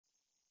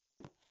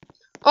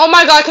Oh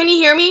my god, can you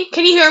hear me?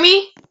 Can you hear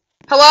me?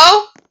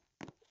 Hello?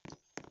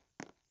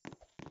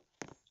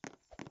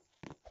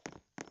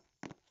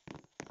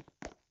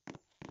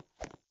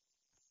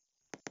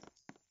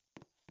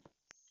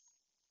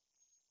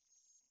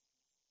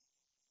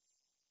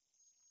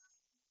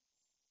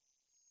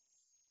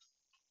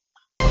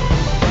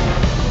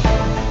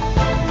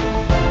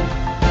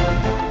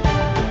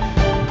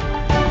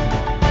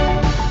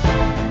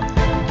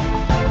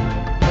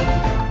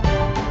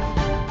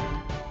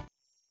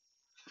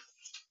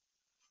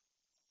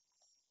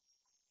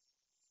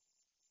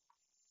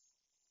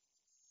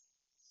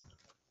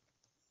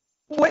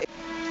 Wait.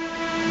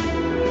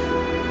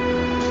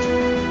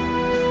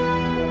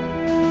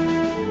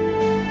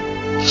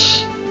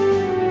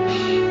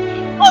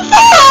 What the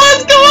hell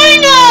is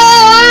going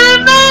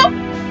on?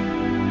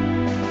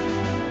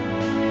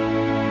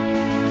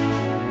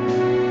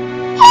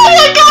 Oh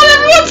my god,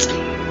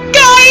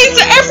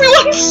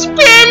 everyone's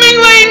spamming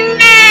my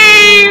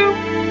name!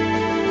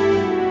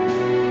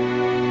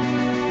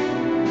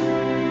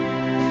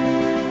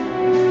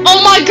 Oh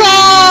my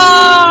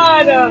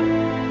god!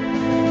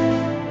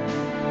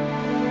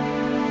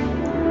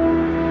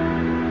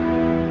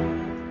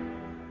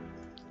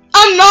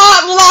 I'm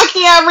not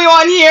blocking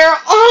everyone here.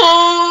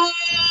 Oh.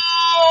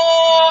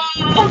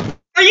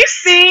 Are you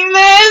seeing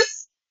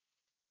this?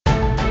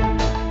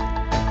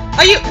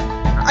 Are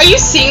you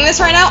seeing this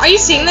right now? Are you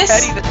seeing this?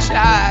 Betty, the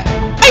chat.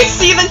 I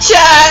see the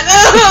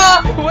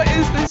chat. What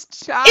is this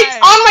chat? It's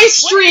on my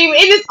stream.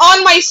 It is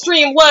on my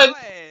stream. Look.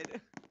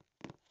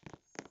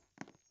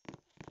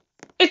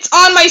 It's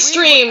on my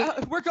stream.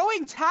 We're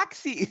going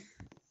taxi.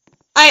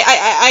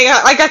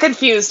 I got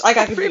confused. I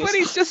got confused.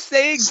 Everybody's just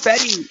saying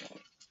Betty.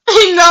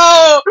 I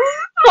know.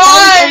 Why is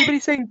Why? everybody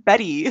saying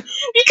Betty? Because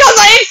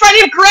I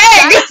unfriended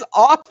Greg. That's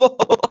awful.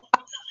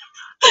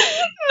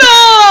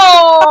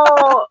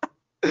 No.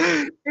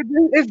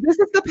 If this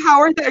is the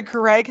power that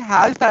Greg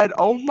has, then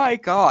oh my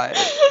god.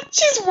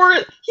 He's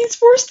worse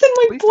than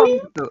my Please tell me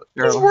boyfriend.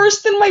 the- He's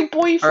worse than my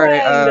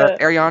boyfriend. Alright,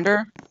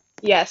 Ariander?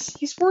 Yes,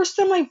 he's worse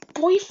than my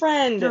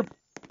boyfriend.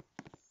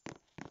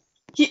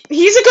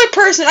 He's a good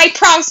person, I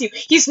promise you.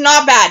 He's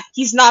not bad.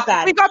 He's not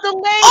bad. We got the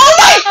link! Oh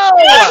my god!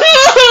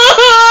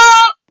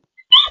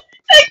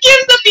 That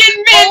gives them the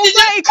advantage,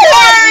 oh my of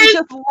god, course! we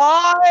just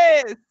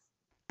lost!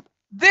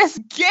 This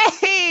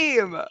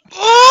game!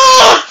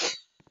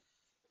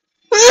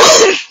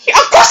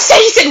 Of course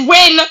he said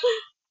win!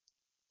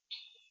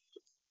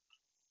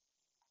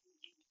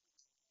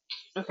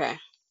 Okay.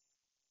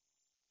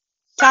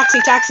 Taxi,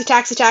 taxi,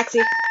 taxi,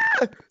 taxi.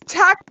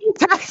 Taxi,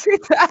 taxi,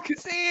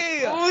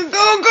 taxi! Oh,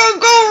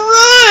 go,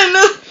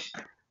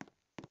 run!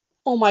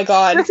 Oh my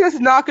god. This is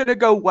not gonna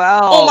go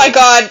well. Oh my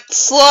god,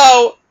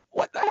 slow.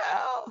 What the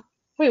hell?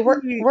 Wait,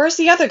 where's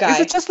the other guy? Is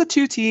it just the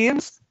two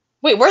teams?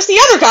 Wait, where's the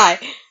other guy?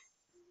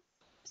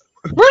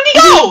 Where'd he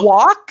Did go? he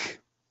walk?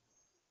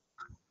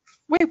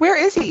 Wait, where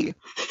is he?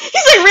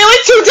 He's like, really?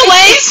 2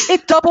 delays?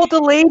 It double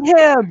delayed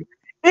him!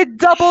 It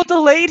double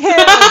delayed him!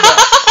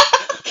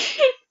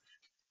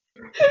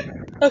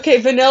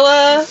 Okay,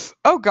 vanilla.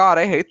 Oh god,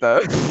 I hate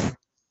this.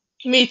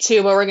 Me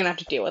too, but we're gonna have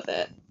to deal with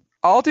it.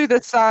 I'll do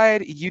this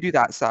side, you do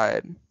that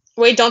side.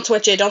 Wait, don't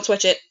switch it, don't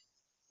switch it.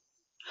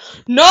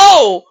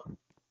 No!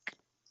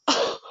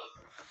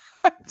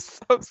 I'm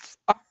so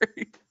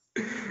sorry.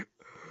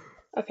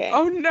 Okay.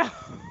 Oh no.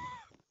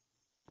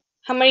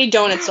 How many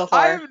donuts so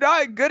far? I'm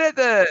not good at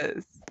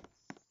this.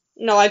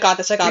 No, I got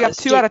this, I got We got this.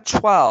 2 out of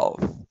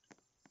 12.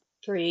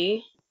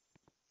 3.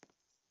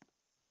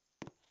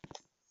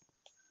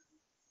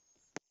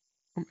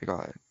 Oh my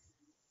god.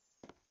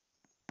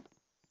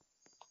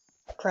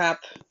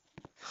 Crap.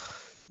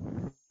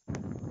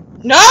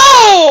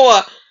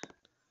 No!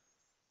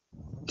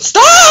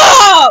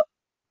 Stop!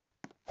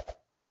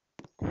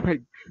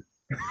 Wait.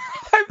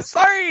 I'm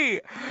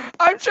sorry!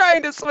 I'm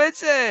trying to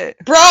switch it!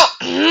 Bro!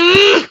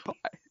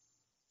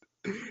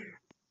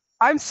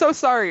 I'm so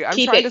sorry. I'm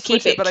Keep trying it, to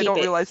switch keep it, but I keep don't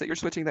it. realize that you're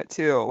switching that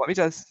too. Let me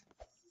just...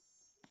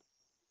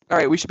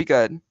 Alright, we should be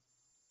good.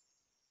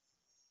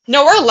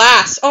 No, we're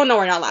last. Oh no,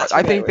 we're not last.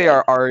 I think they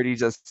are already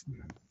just...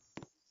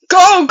 Go,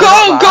 We're not go,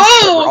 last,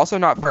 but go! we're also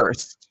not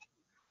first.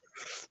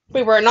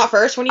 Wait, we're not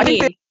first? What do I you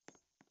think mean?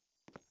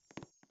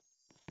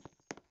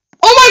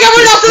 Oh my god,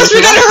 we're not first!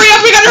 We gotta hurry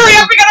up! We gotta hurry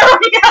up! We gotta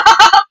hurry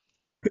up!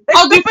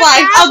 I'll do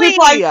flags. I'll do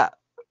flags.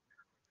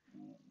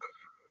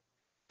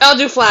 I'll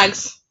do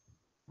flags.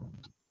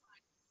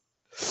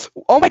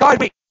 Oh my god,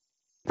 wait.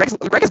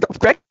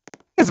 Greg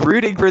is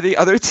rooting for the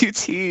other 2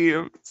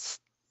 teams.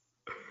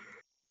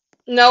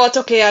 No, it's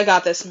okay. I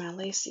got this.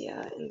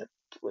 Malaysia in the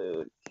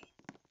blue.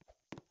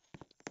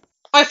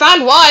 I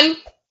found one.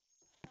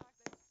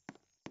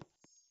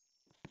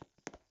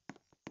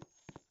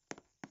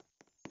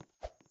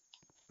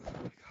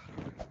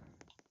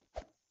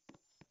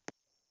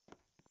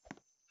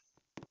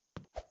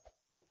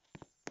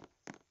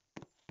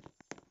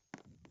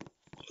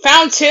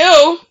 Found 2.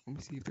 Let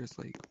me see if there's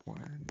like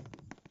 1.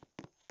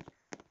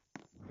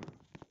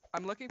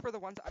 I'm looking for the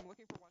ones. I'm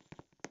looking for one.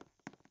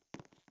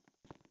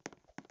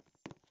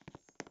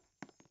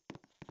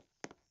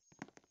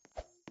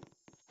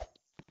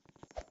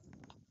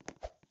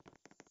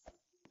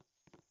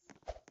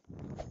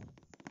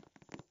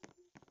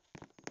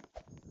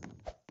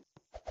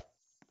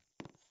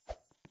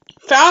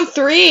 Found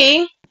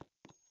 3.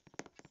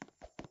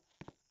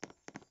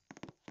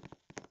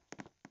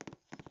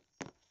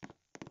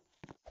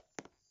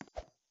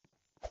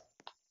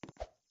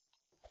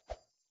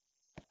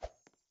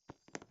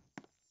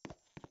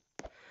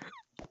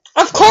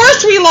 Of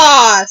course we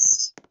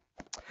lost!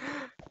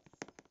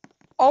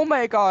 Oh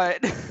my god.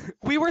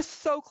 We were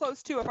so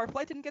close too. If our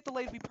flight didn't get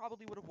delayed, we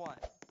probably would have won.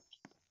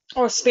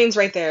 Oh, Spain's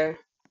right there.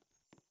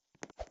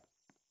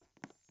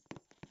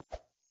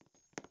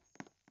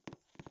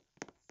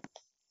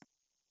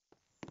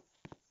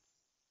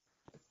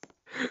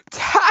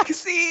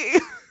 Taxi!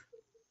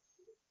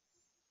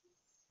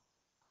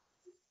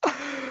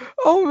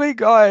 Oh my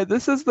god,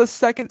 this is the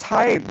second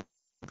time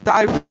that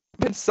I've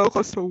been so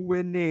close to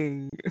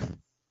winning.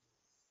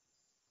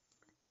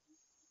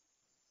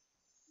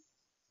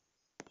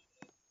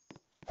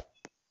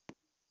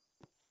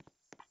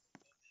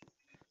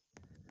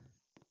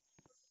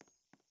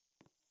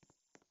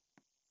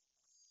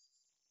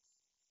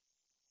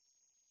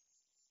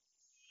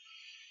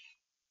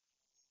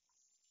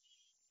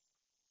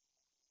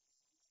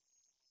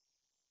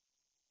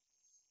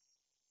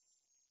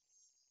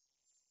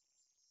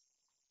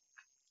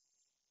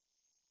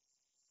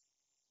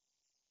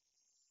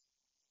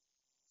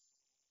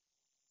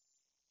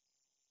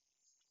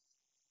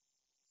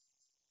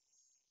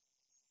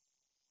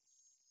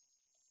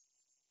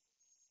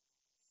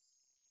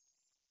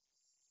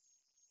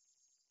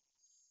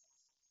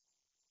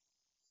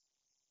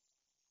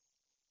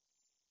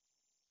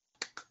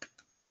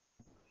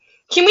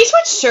 Can we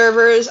switch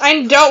servers?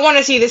 I don't want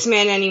to see this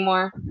man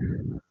anymore.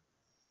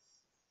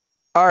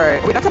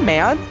 Alright, wait, that's a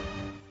man?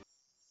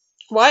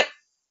 What?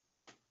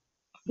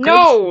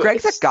 No!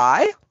 Greg's a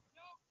guy?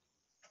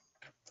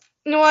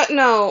 You know what?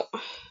 No.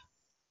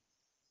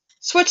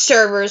 Switch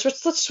servers.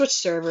 Let's switch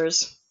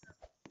servers.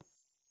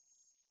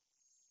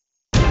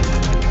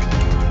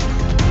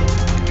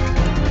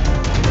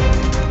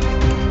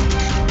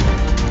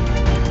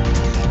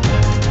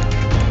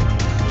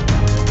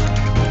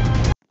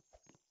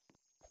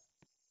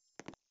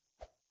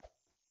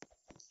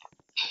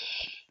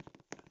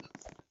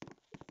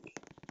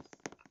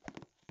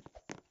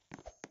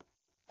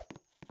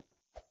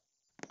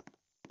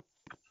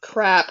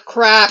 Crap,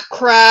 crap,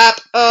 crap.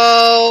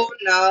 Oh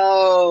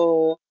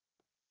no.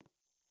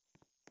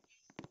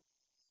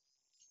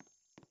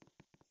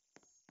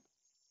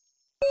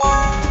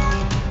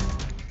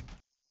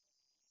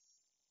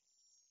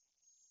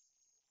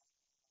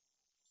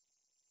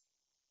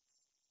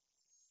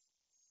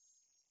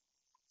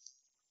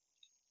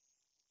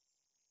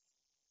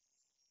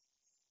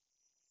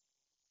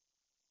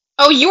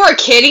 Oh, you are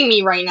kidding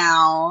me right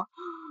now.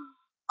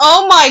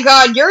 Oh my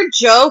god, you're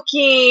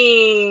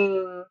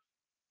joking.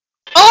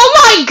 Oh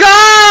my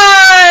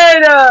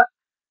god!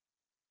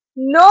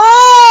 No!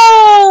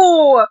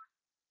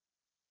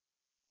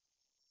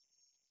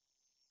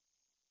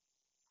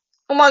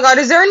 Oh my god,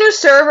 is there a new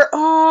server?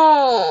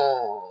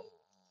 Oh.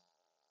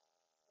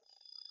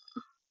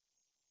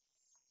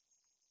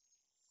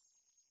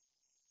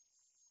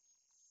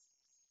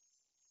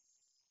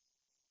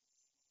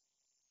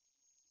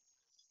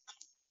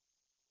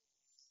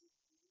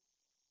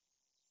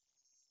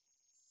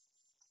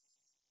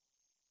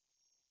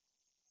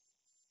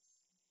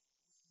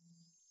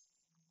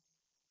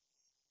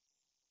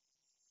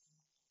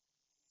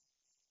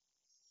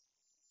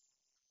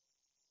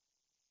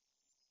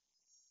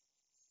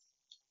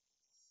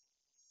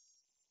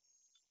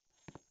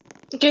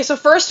 Okay, so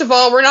first of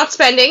all, we're not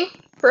spending.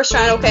 First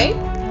round, okay?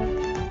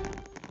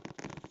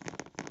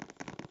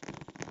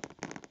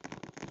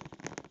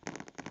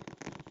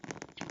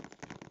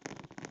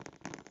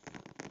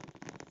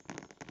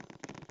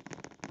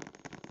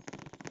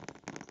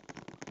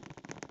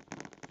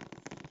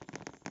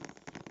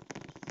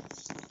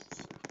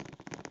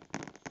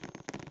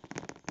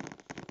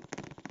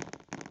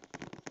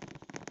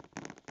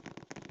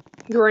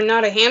 You are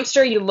not a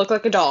hamster, you look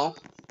like a doll.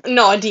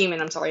 No, a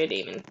demon, I'm sorry, a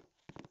demon.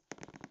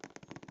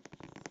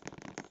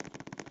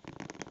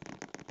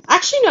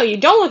 Actually, no, you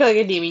don't look like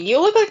a demon.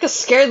 You look like a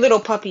scared little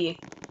puppy.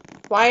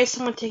 Why is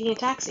someone taking a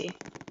taxi?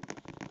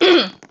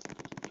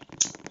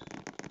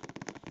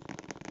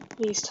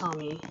 Please tell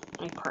me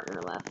my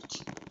partner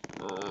left.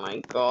 Oh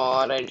my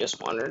god, I just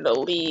wanted to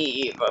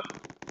leave.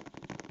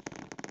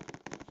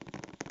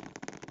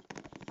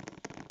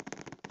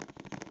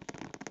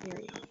 Here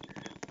we go.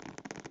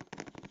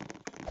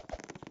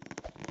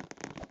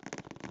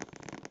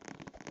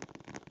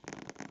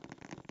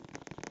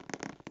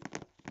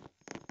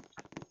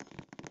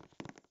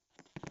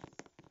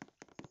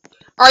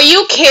 Are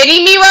you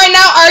kidding me right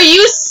now? Are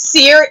you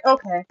serious?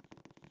 Okay.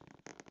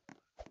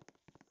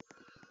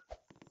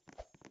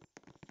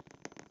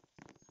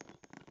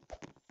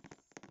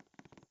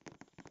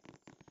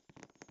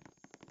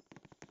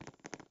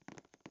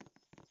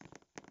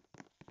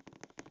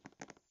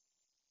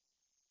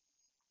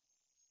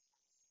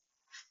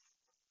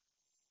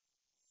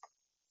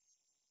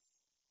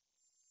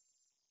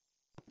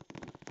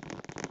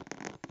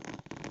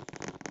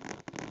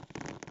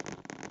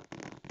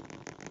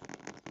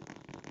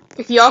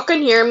 If y'all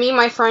can hear me,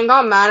 my friend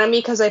got mad at me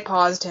because I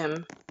paused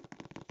him.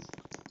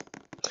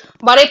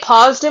 But I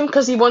paused him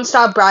because he wouldn't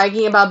stop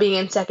bragging about being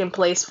in second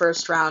place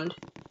first round.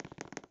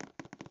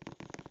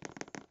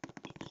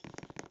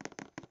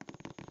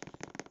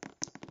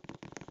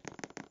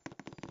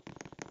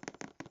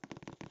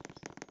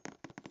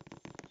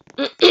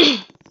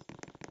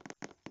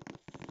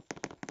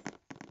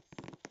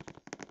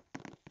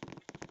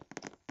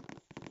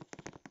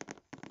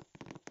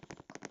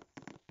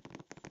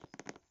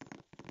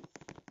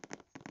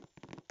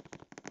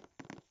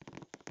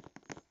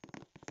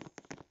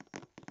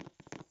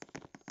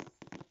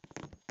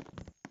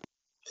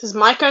 This is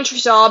my country,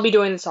 so I'll be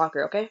doing the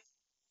soccer, okay?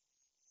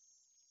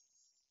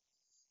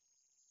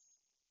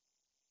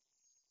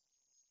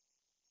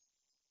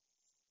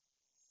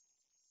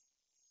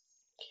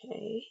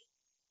 Okay.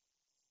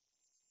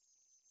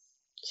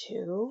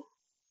 2,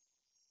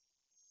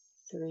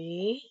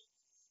 3,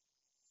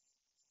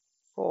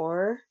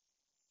 4,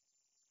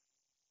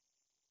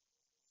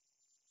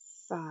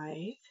 5,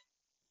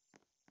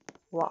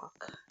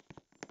 walk.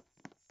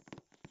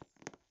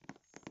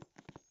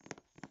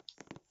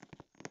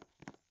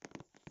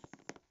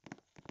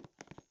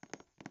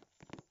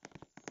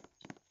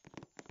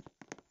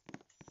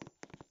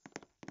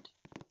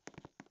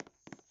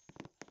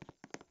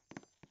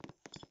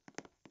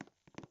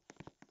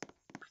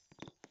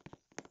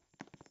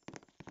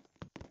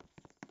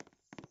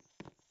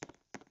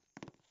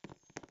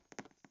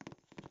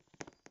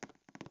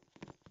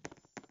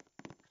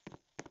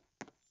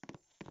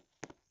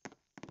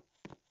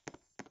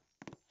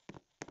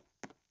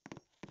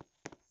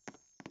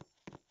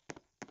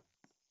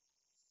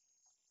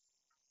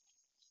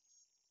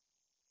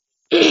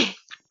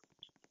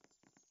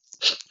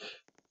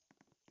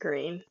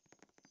 Green.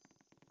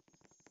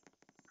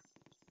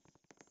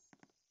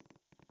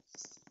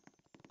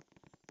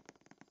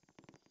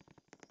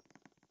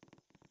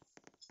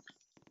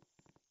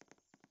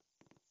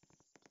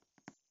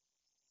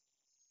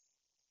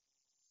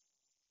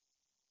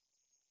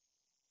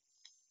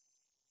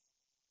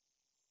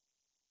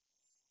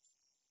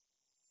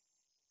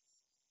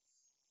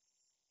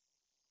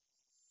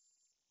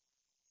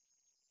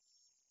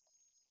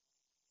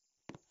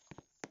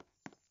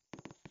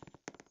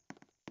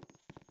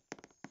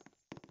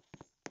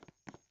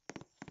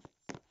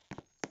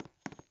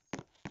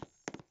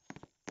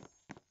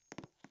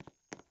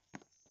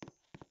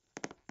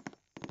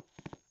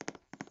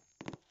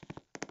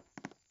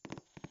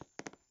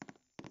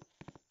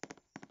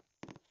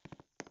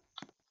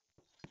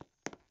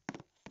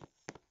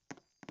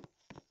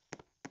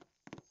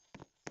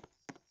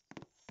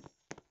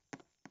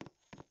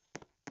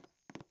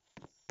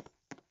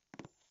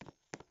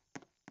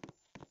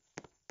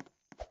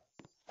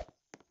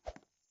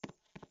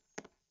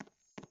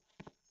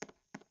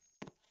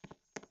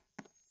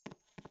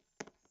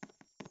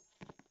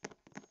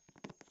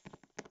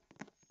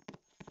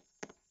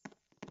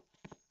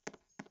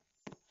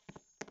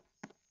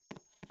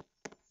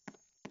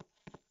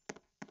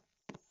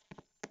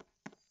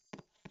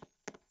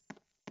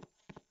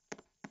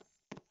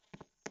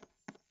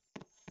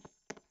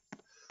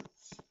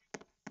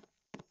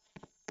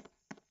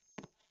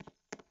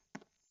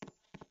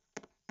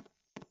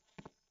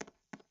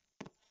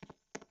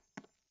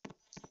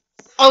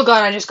 Oh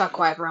god, I just got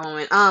quiet for a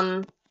moment.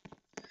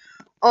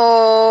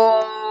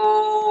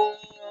 Oh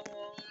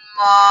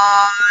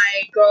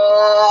my god.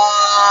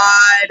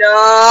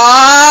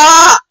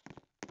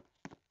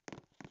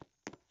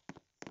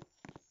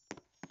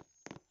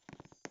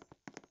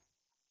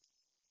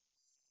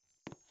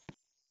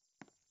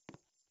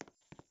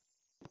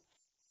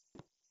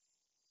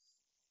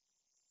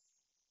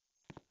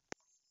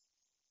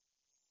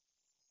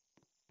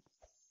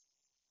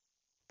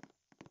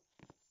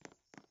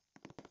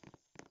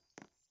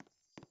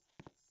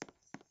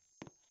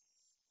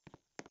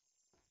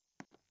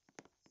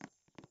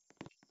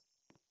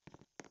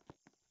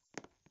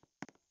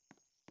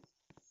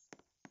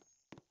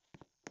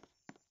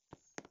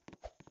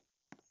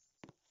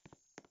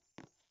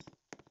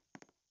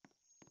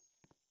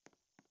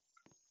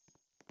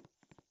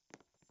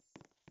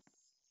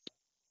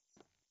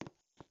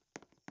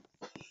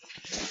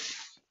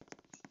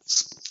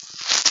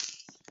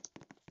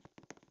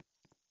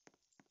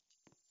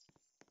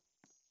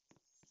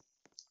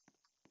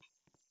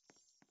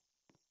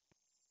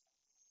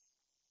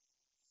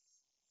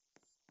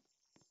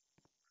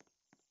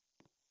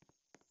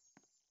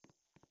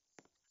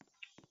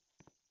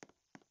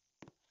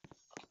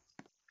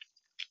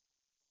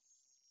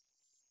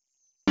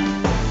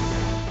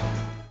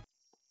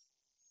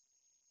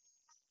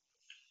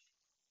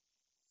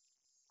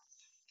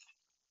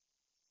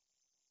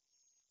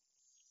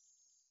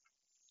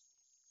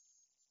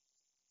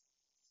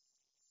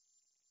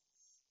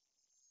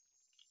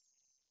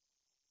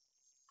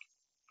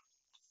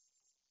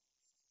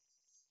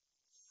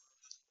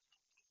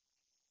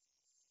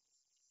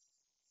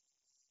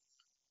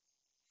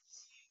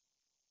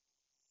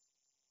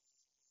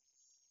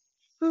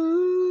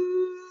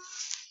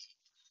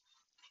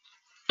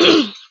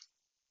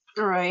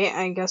 Alright,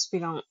 I guess we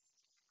don't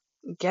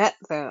get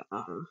the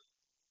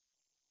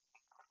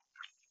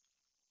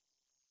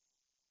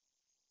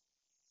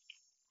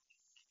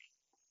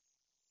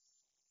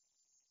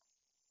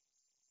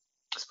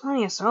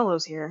Plenty of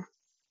solos here.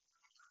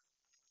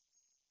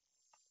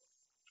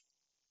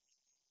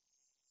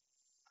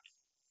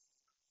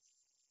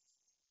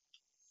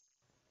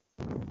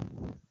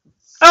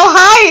 Oh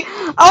hi!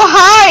 Oh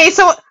hi!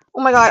 So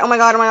oh my god, oh my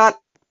god, oh my god.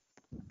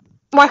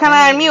 Why can't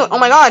I unmute? Oh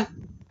my god.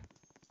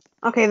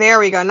 Okay, there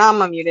we go. Now I'm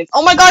unmuted.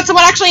 Oh my god,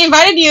 someone actually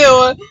invited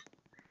you!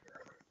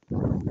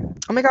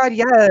 Oh my god,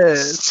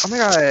 yes. Oh my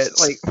god,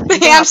 like The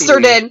I'm so hamster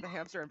happy. did. The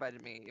hamster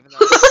invited me, even though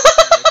I was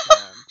sitting next to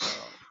him.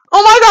 So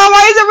Oh my god,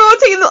 why is everyone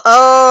taking the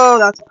oh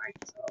that's why.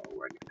 So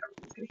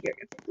everyone's gonna hear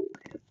it.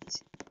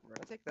 we're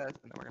gonna take this,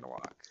 and then we're gonna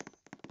walk.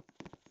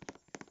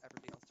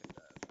 Everybody else take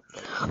this.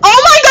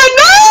 Oh my god,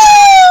 no!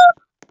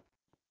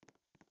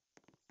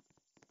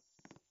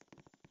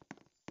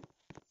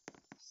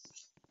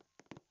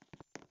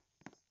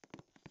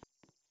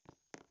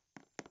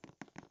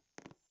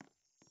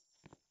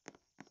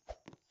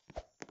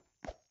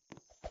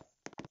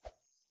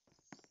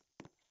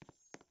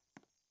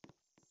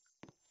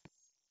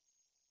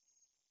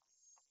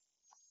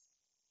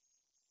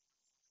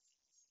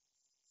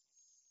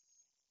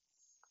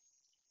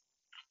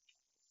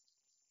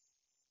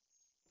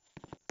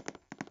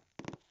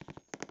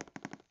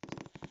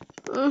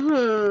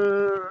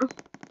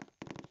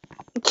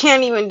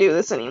 Can't even do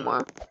this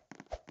anymore.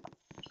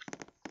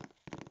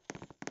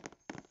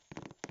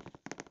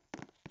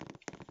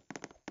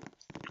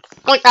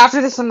 Like,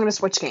 after this, I'm gonna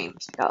switch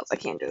games because I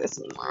can't do this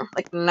anymore.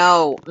 Like,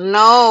 no,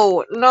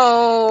 no,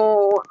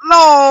 no,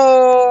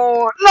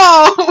 no,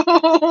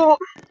 no!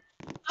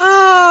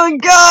 Oh,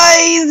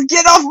 guys,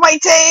 get off my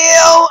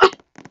tail!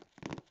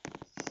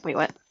 Wait,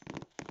 what?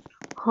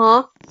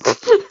 Huh?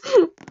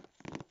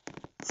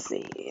 Let's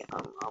see,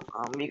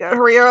 you gotta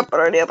hurry up,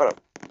 hurry up.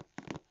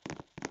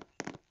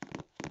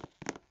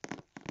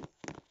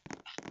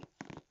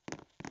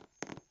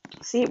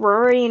 See, we're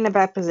already in a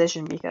bad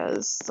position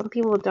because some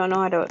people don't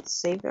know how to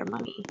save their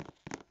money.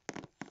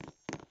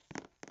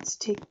 Let's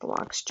take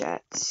Block's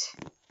jet.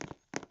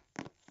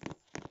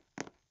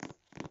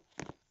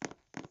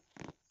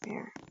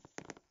 There.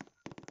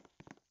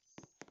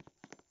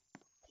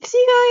 You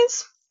see,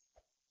 guys?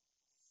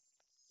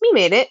 We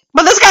made it.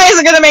 But this guy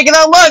isn't gonna make it,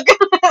 though,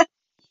 look!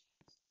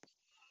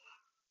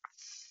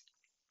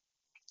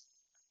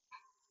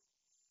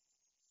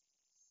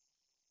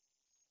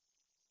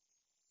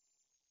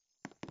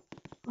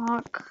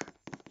 Block.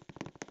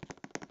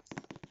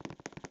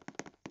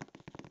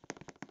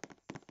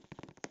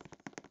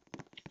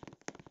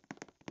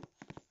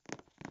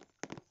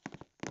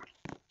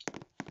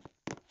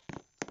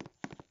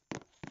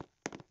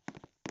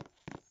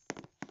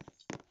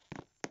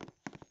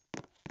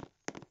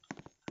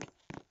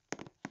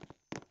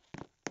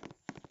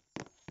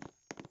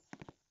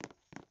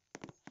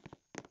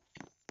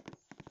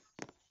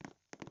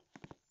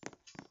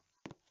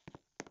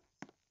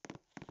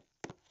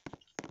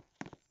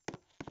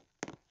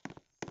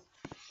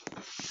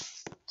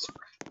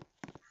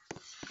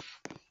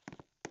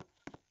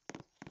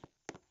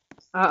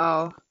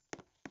 Uh-oh.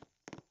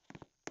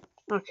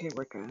 Okay,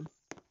 we're good.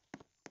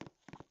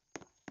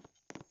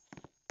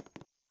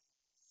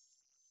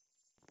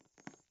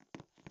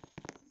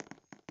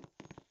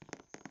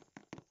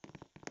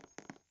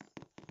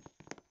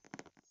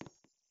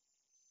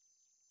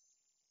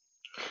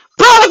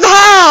 Bro, what the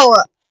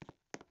hell?!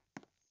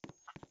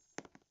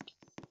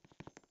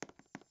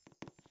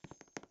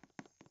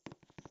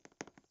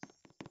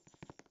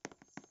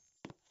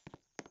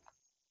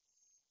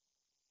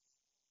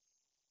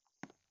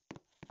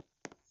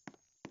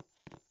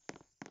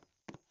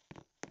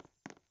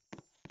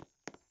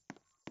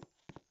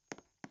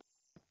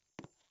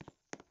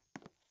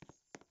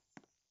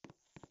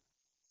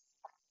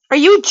 Are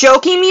you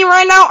joking me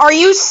right now? Are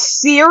you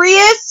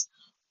serious?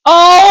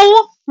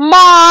 Oh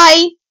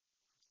my...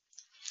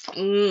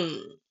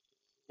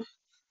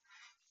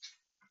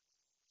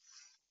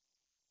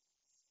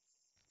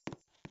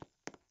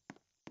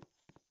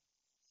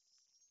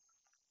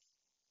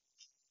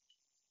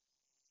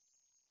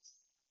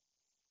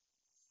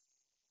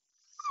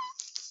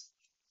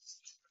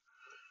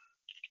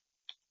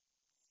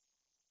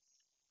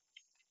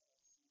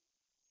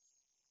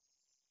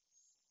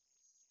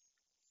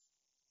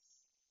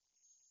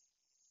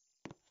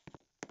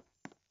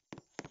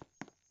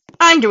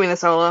 I'm doing the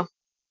solo.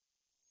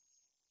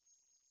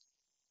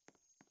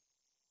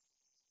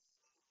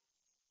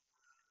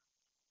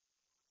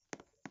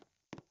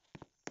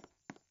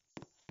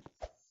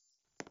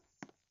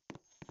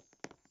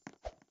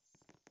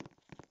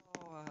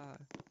 oh,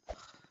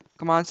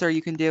 come on, sir,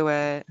 you can do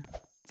it.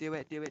 Do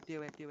it, do it,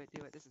 do it, do it,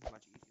 do it. This is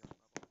much easier on level.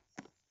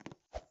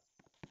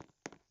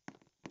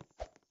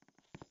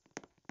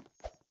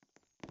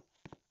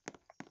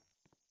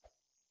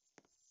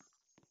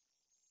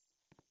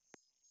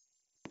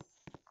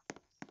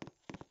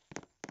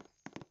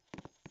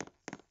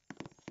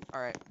 All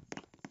right.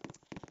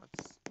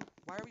 Let's.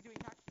 Why are we doing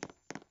taxi?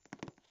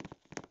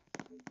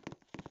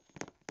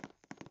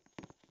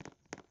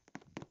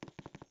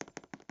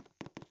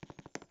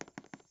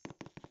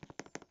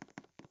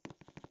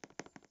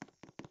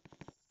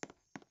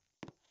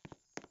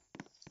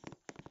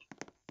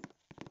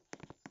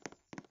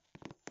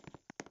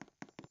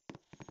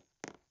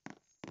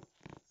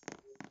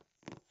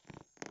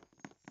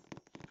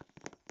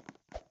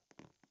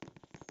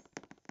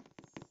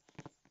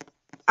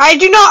 I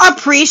do not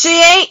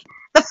appreciate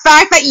the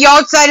fact that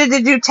y'all decided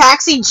to do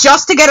taxi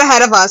just to get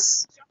ahead of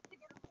us.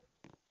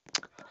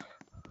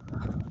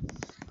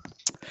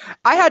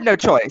 I had no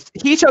choice.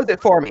 He chose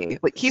it for me.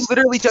 Like, he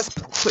literally just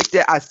clicked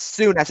it as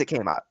soon as it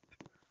came up.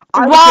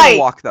 I was gonna Why?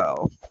 walk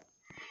though.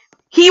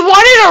 He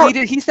wanted He to.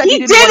 did. He said He he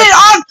did didn't want to.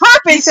 it on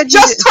He purpose said he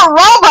just did. to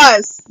rob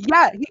us.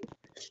 Yeah.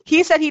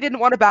 He said he didn't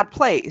want a bad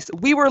place.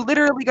 We were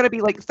literally gonna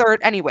be like third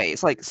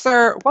anyways. Like,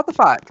 sir, what the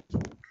fuck?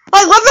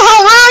 Like, what the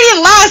hell? We're already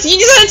in last. You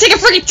just had to take a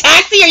freaking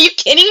taxi? Are you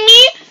kidding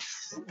me?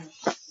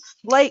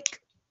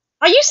 Like,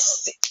 Are you?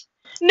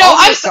 No, oh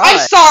I'm my I'm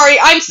god. sorry.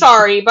 I'm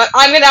sorry, but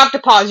I'm gonna have to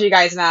pause you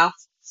guys now.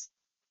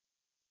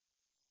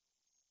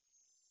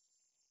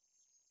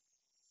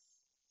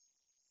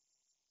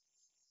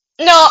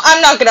 No,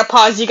 I'm not gonna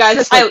pause you guys.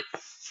 Just like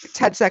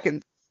 10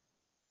 seconds.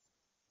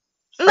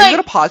 Are you Like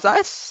gonna pause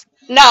us?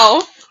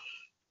 no.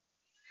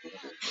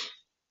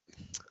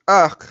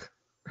 Ugh.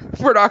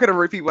 We're not gonna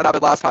repeat what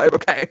happened last time.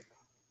 Okay.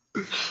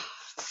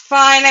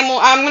 Fine.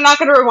 I'm not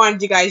gonna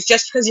rewind you guys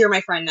just because you're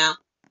my friend now.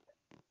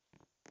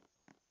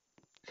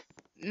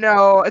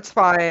 No, it's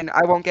fine.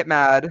 I won't get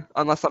mad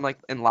unless I'm like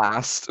in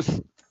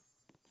last.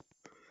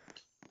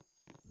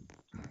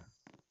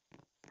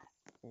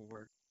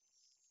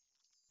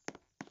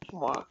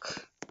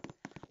 Walk.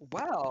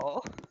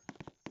 Well,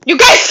 You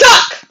guys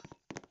suck.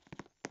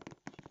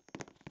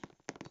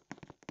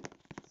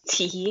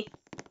 Teehee.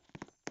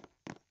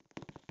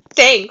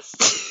 Thanks.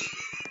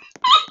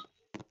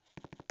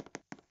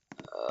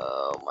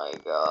 Oh my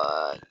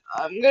god.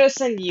 I'm gonna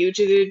send you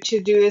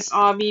to do this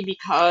obby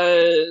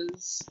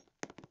because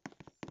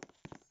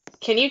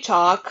can you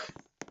talk?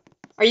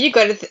 Are you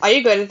good at are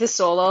you good at this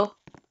solo?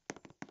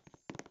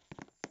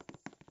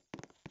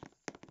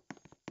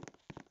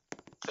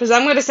 Because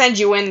I'm gonna send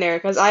you in there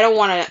because I don't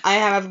want to. I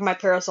have my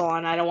parasol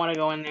on. I don't want to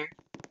go in there.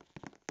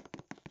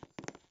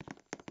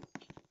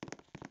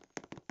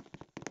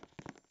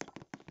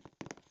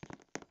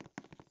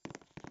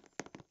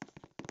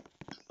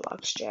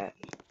 Blocks jet.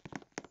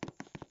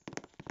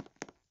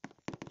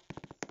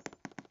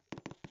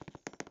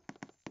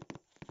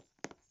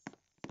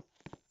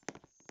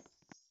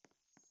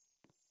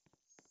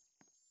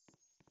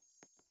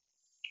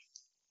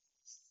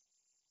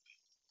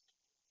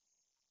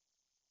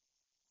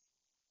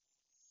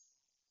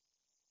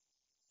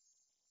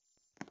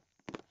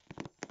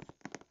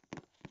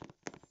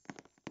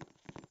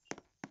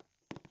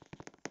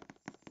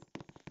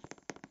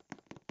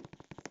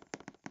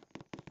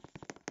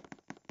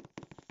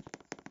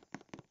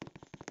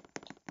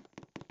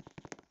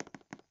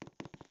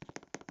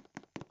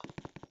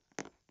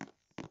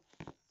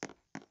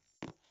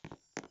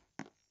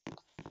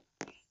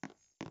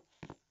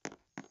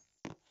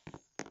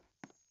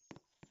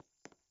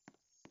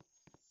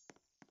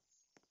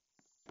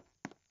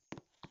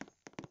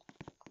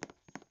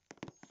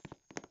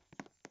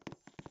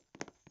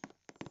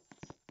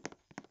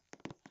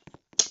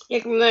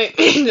 Yeah,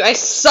 I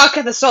suck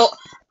at the solo.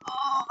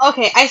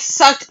 Okay, I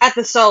sucked at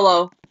the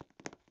solo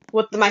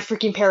with my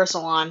freaking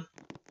parasol on.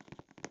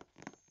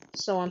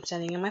 So I'm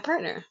sending in my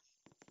partner.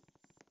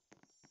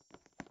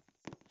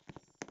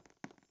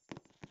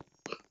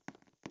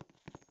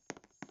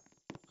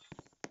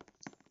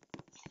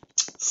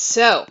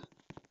 So.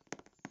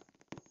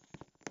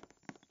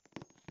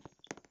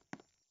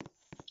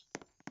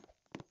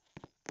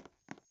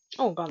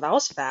 Oh god, that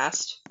was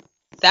fast.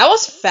 That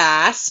was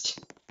fast.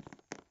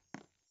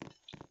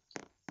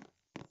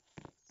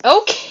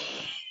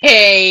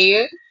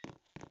 Okay.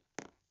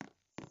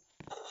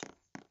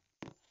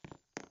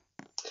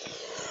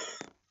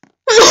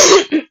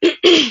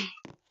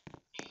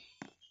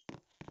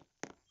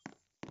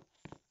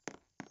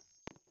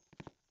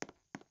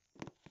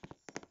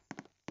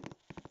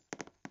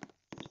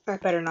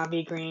 That better not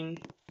be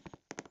green.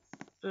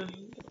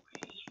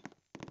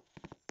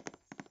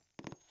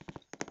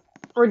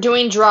 We're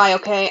doing dry,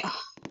 okay?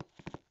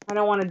 I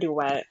don't want to do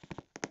wet.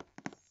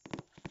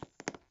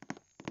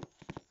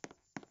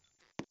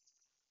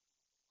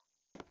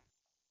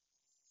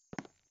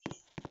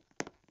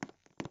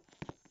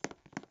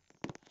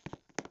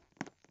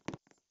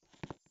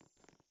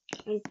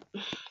 I'm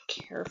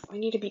careful. I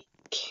need to be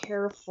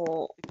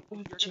careful with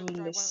if you're gonna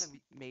doing try one, this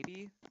then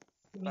maybe.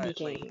 mini But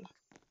like, game.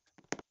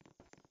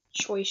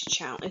 Choice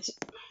challenge.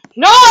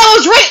 No, I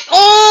was right.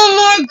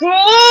 Oh my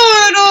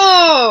god!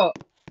 Oh!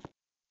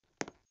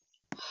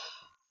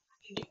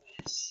 I can do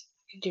this.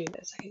 I can do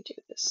this. I can do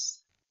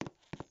this.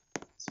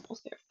 It's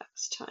almost there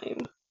fast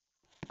time.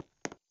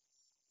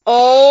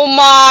 Oh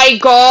my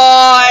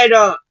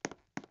god!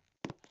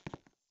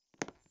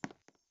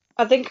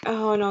 I think.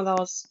 Oh no, that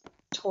was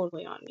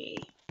totally on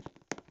me.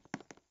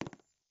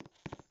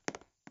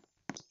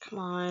 Come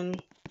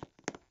on.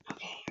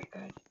 Okay,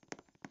 you're good.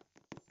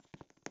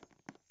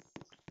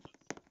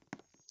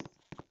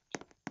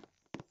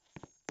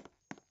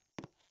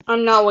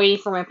 I'm not waiting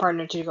for my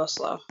partner to go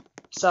slow.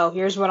 So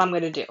here's what I'm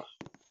gonna do.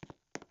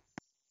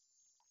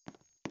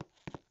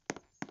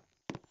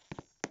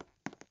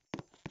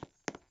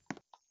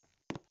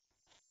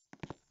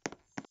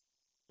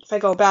 If I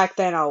go back,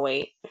 then I'll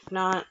wait. If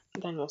not,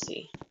 Then we'll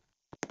see.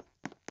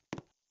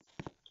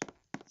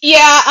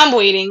 Yeah, I'm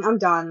waiting. I'm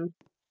done.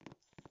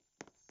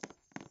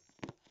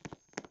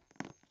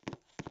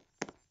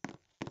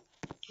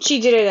 She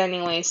did it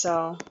anyway,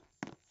 so.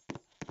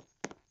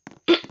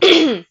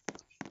 Okay.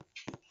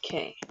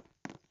 Let's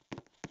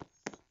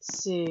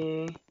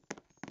see.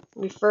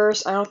 We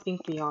first. I don't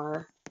think we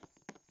are.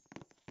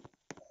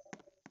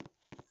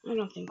 I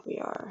don't think we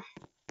are.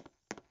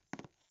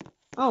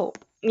 Oh.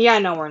 Yeah,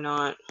 no, we're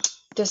not.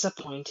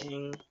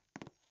 Disappointing.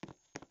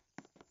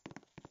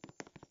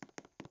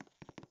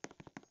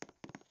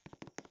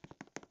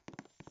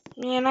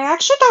 Man, I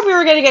actually thought we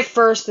were gonna get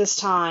first this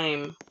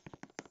time.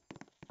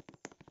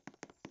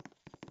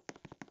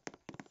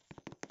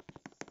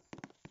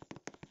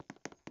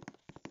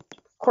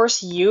 Of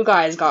course, you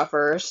guys got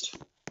first.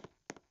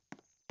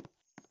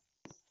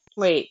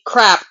 Wait,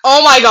 crap.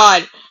 Oh my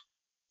god!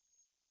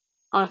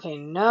 Okay,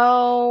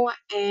 no,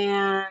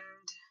 and...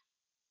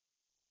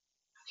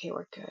 Okay,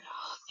 we're good.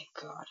 Oh, thank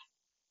god.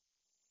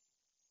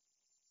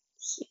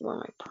 Let's see where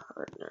my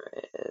partner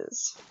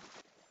is.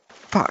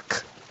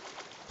 Fuck.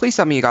 Please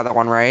tell me you got that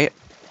one right.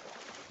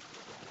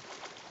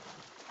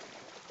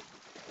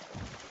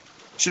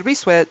 Should we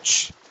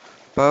switch?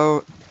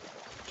 Boat.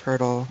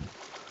 Turtle.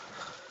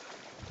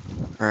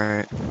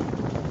 Alright.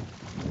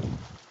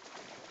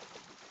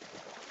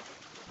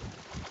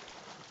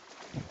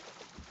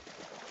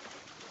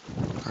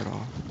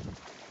 Turtle.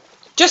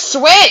 Just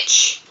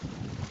switch!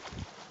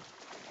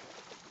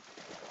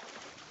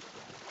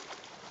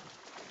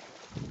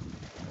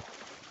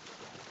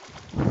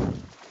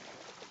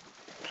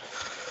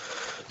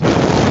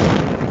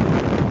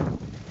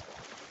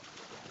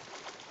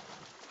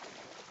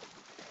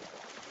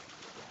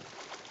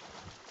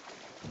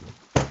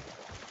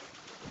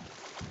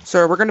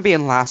 Sir, we're gonna be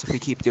in last if we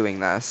keep doing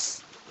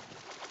this.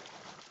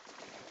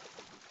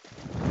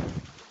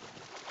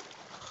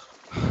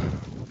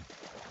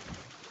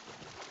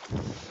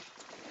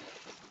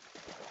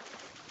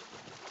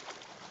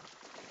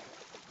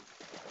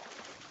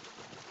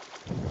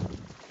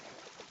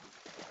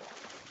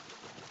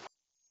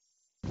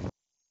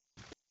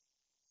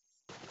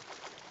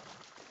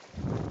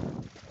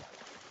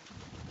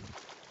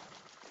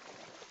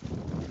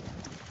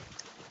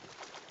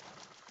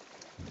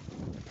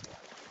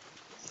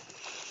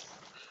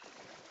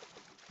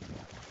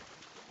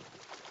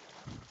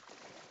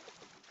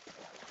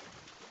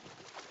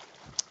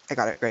 I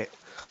got it, great.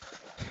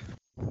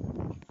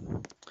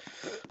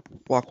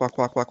 Walk, walk,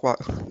 walk, walk, walk.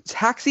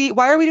 Taxi?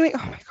 Why are we doing... Oh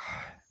my god.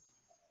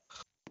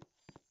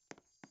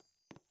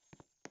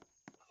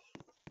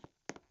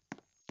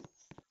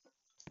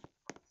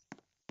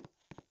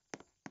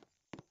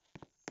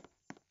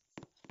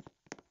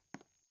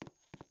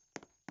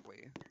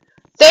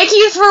 Thank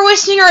you for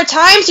wasting our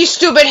times, you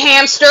stupid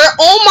hamster!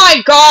 Oh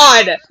my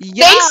god!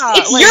 Yeah, Thanks,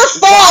 it's like, your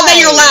fault that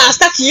you're last!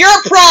 That's your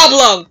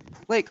problem!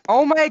 Like,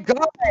 oh my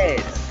god!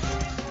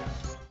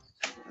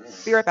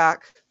 Be right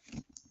back.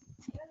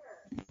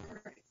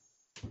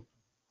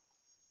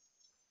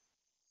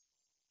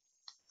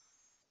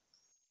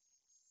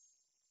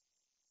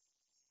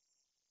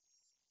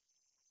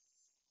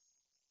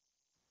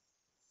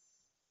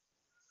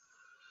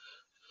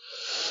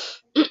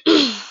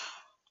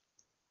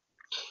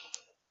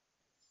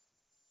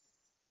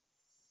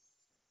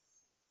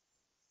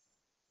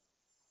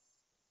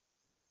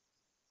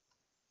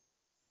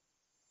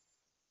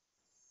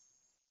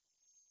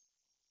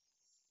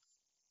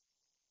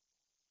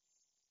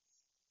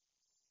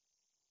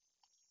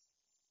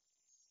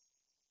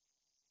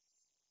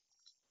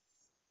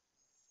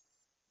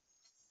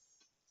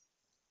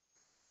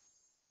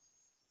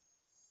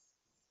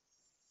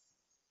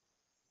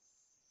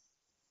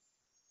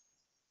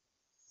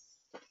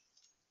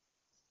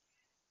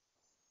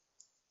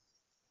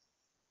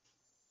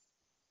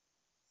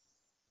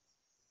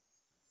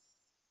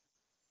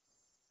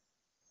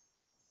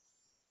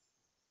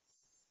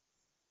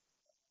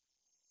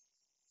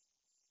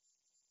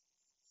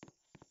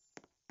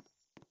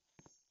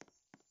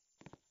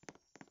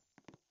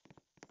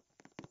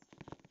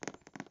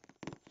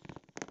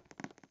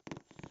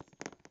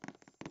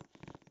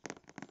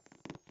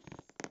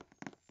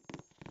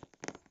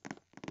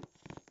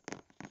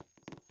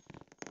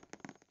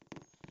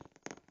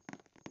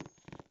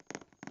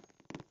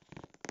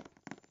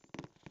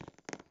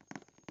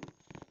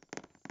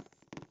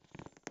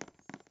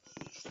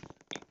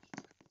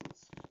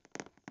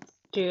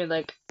 Dude,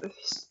 like,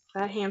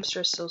 that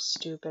hamster is so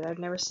stupid. I've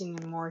never seen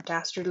a more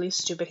dastardly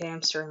stupid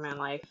hamster in my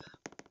life.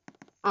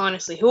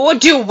 Honestly, who would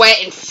do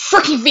wet in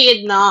freaking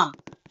Vietnam?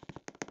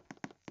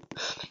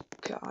 Oh my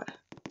god.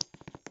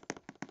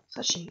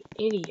 Such an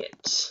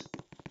idiot.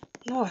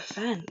 No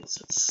offense,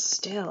 but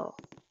still.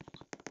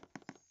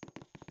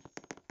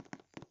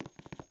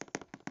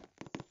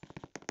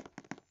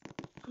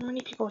 How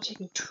many people are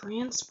taking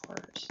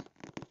transport?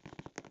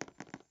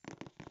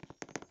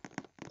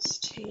 Let's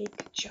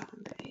take John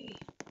Bay.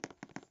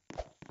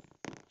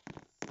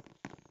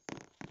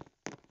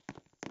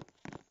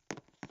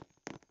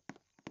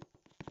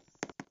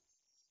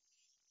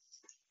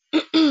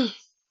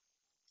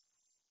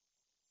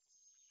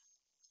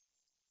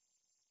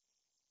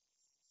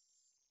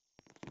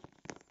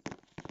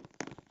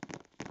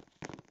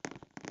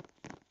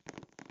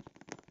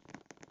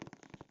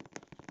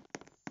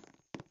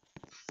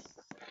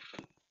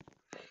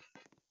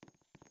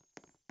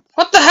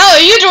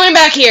 doing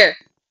back here?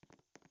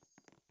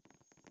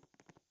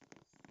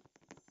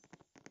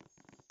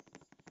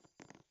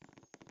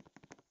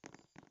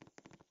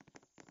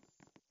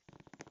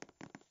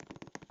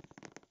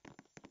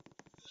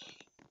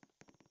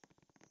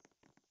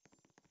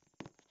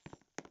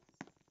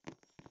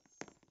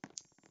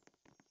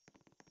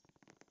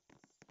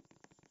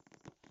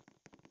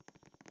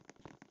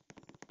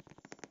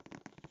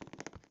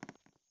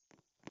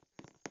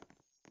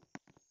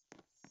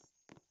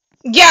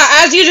 Yeah,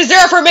 as you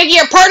deserve for making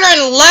your partner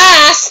in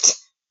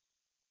last!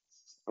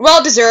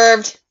 Well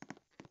deserved.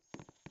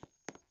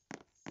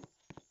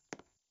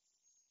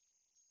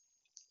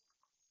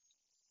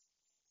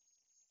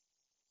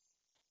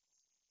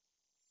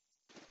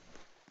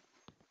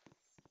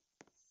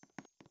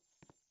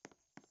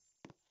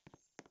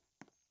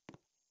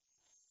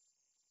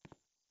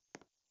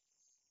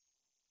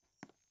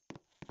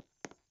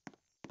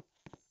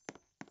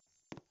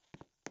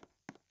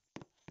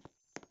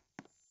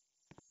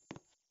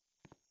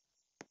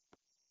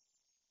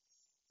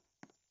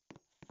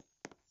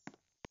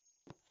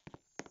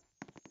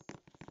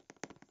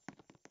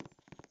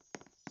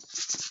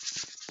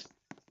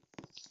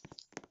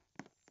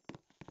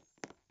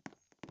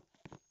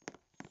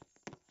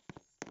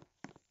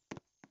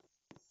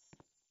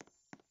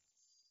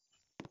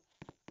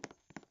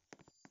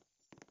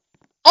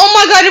 Oh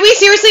my god, did we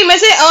seriously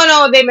miss it? Oh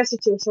no, they missed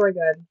it too, so we're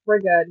good. We're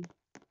good.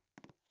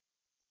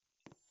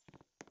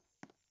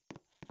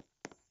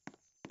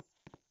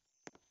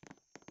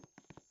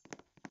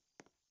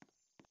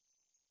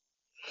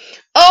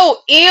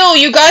 Oh, ew,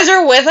 you guys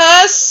are with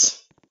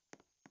us?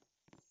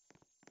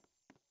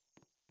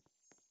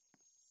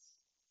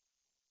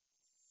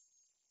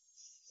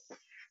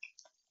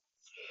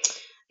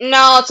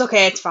 No, it's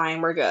okay, it's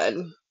fine, we're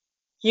good.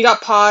 You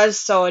got paused,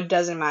 so it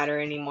doesn't matter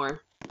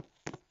anymore.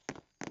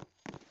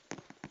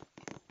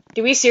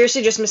 Did we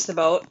seriously just miss the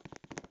boat?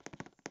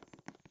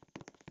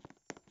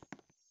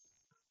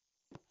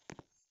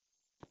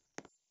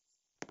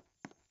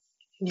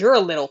 You're a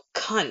little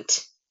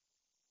cunt.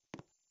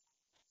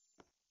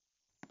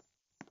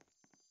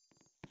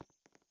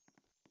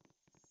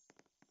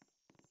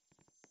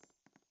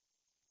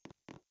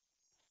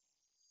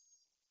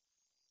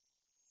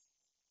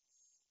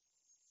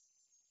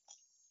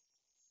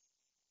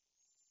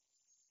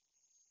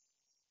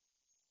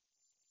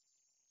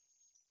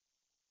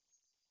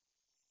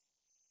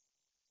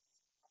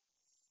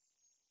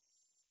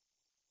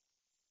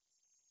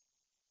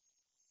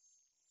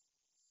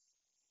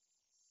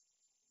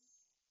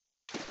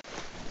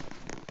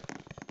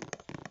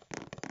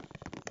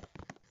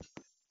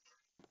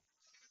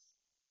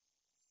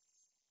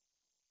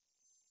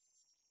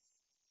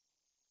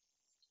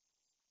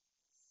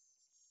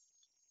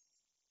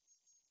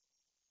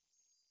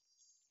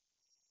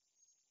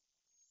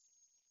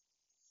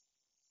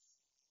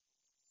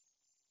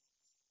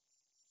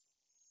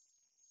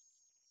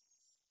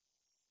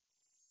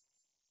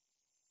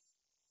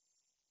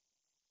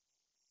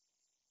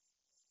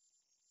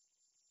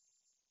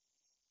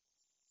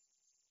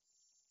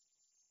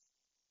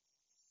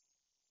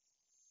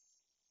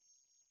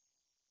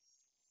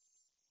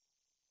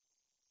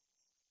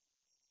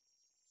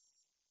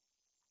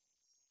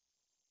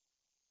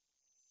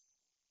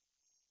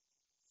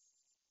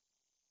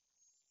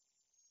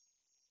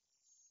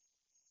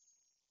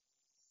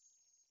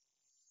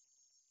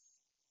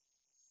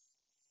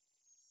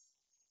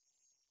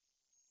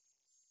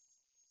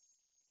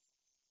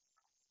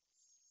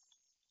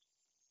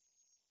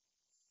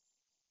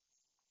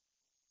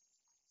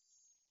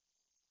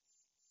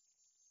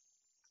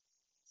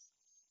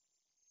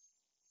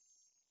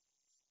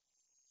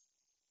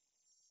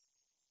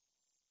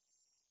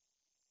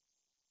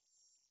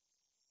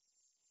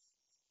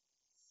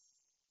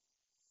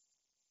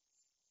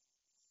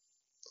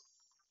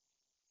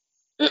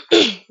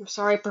 I'm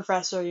sorry,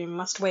 Professor, you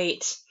must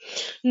wait.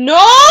 No!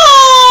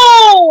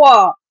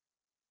 Oh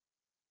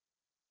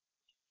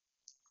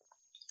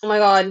my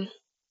god.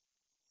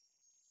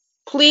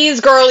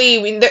 Please, girly,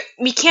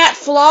 we can't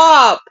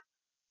flop.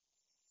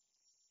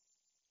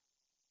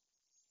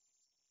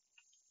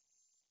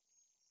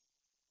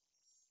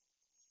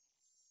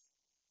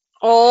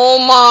 Oh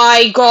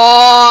my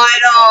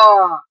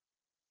god.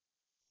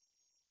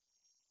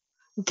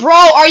 Bro,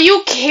 are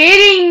you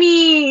kidding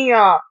me?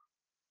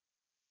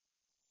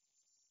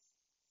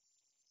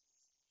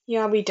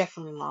 Yeah, we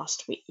definitely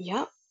lost.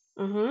 Yep.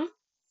 Mm-hmm.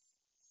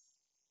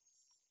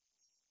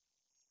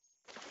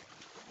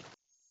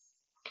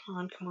 Come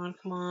on, come on,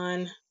 come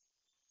on.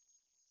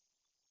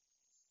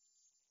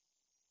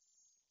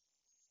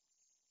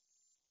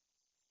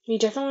 We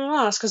definitely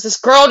lost because this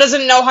girl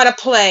doesn't know how to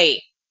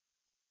play.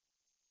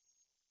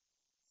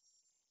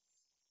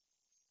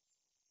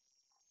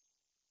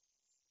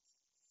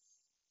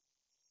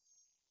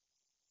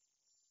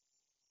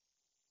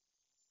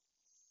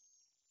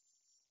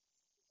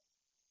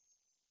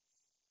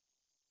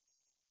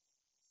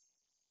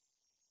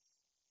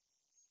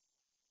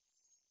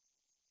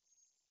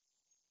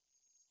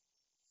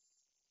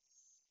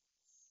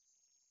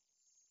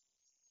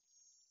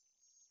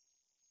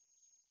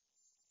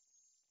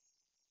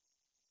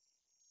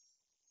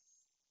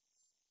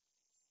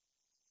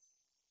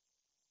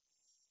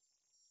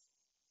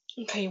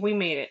 Okay, we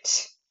made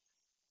it.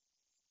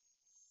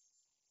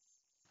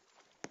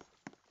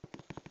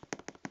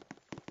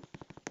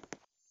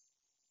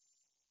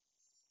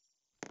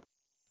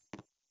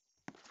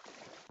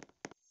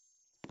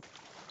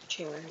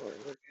 Okay, we're good, we're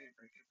good,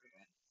 we're good.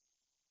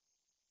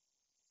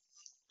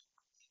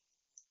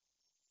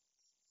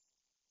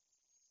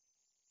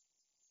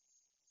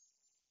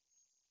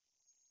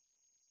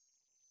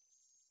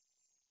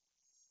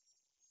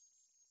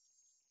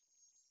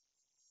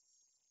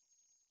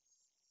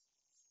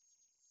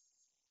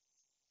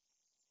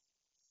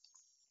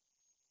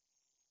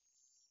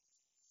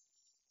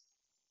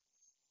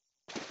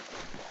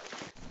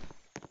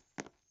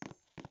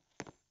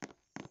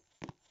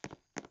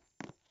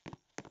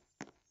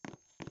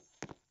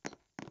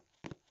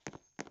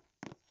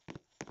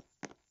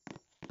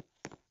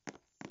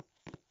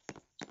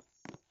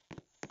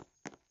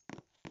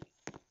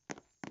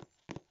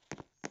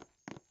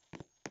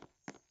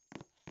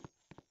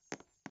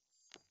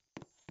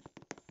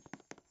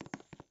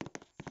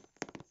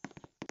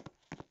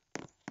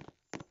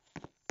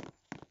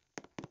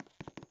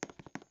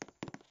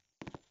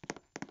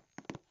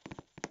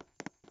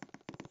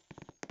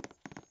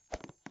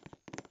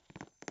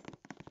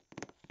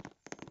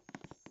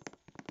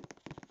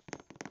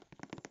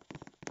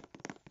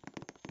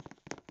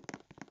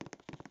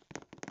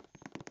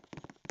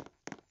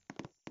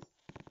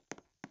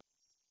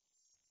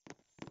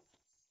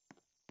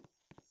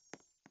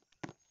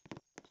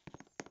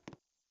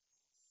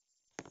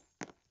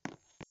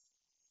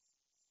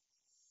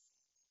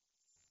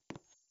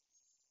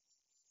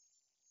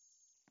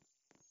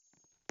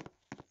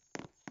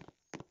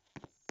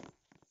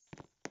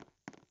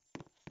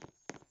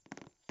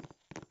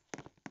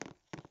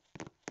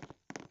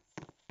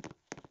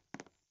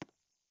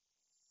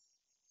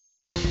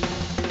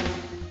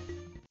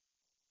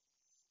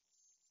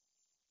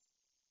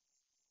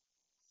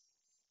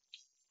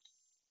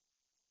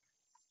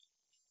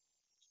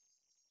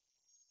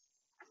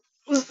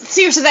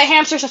 Seriously, that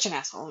hamster's such an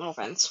asshole, no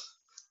offense.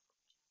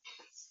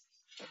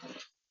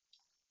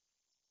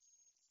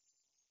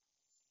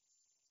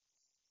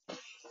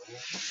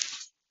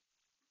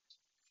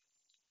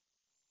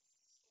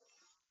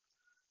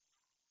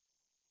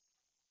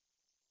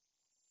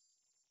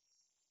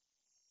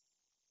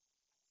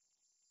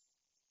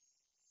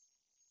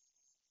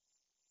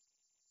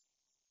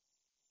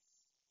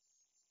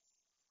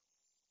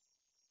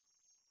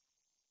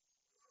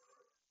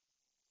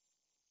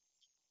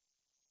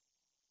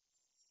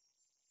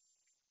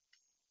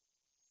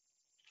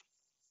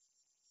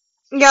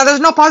 Yeah, there's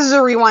no pauses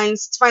or rewinds.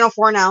 It's Final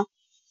Four now.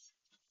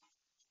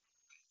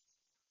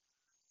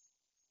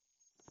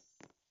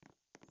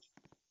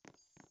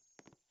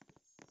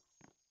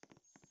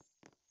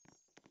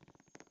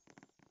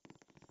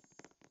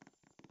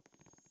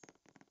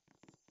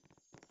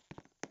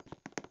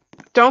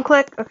 Don't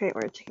click. Okay,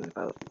 we're taking the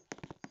vote.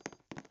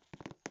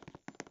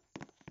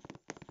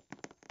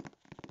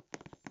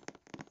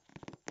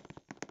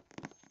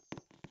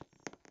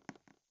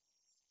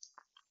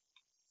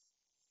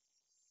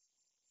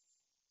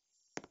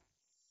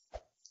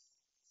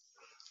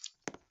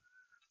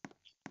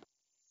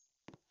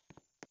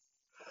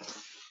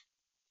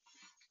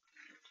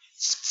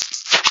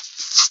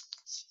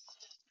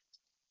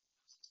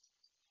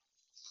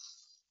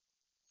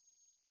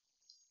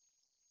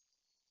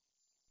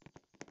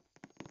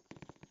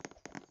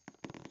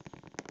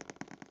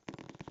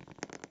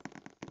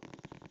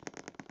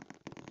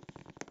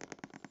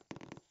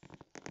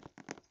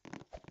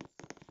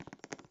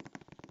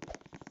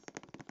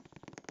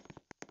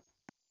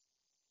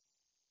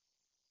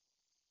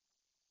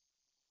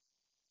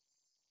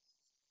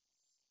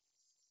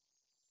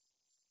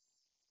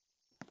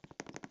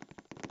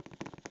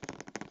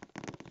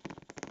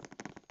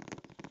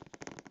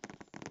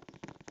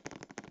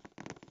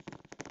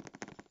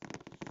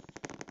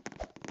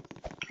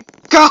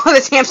 God,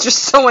 this hamster's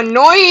so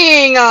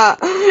annoying!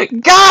 Guys,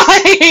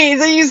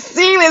 are you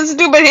seeing this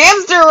stupid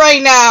hamster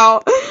right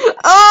now?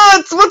 Oh,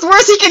 it's what's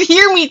worse, he can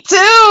hear me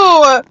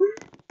too!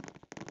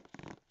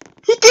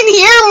 He can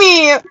hear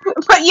me!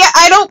 But yeah,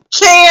 I don't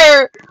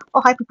care!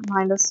 Oh, hi, people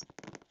behind us.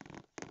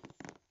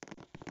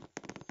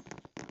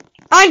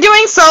 I'm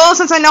doing solo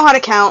since I know how to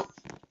count.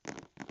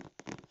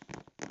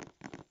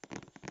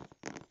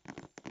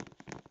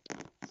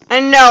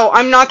 And no,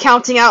 I'm not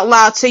counting out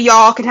loud so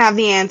y'all can have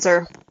the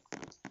answer.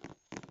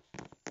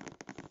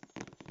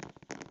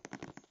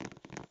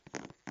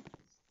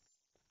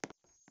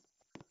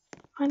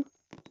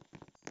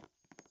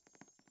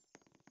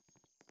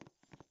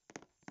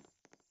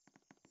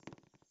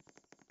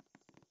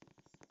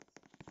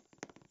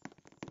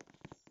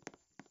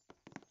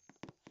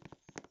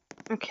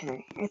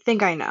 Okay, I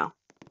think I know.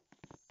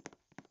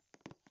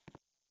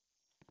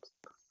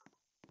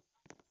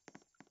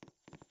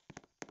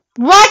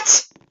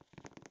 What?!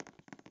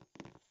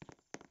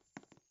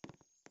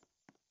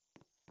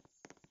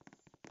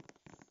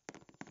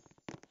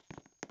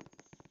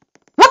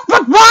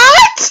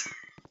 What?!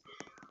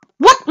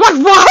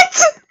 What?!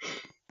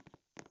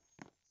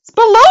 It's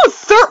below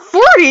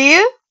 40!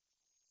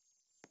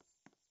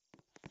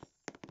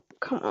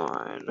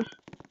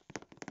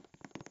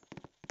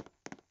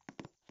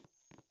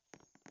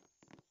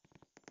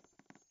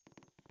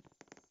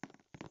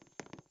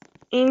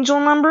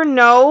 Angel number?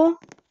 No.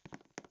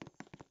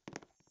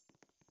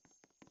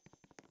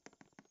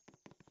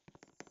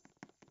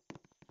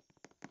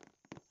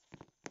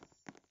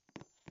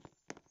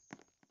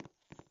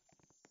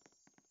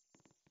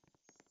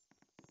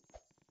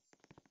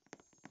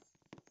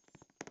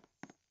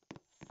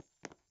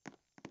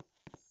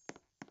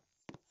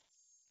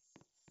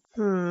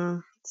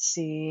 Let's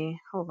see.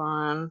 Hold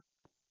on.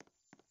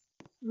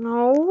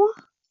 No.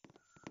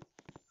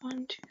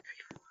 1, 2,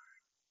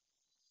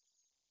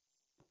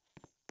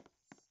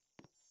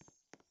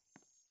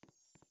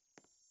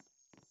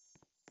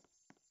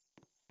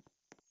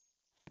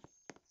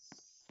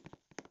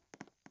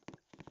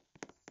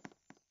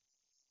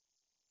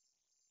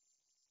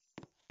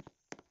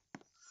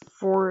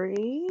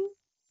 40.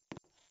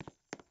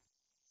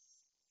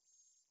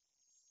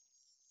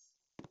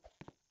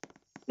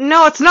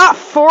 No, it's not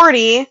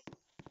 40.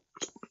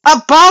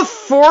 Above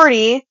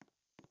 40.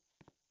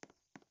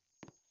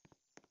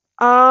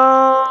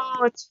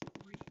 Oh,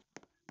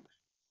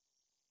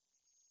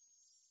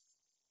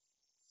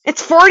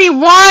 it's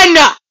 41!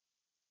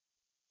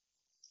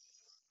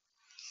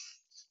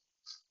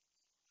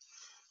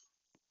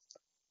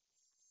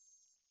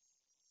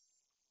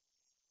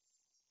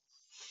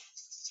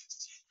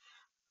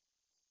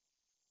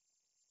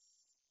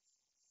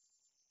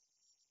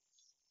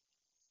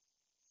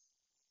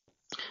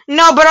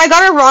 No, but I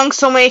got it wrong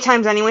so many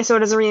times anyway, so it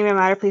doesn't really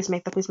matter. Please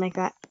make that, please make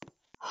that.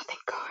 Oh,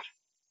 thank God.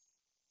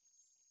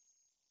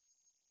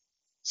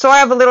 So I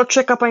have a little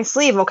trick up my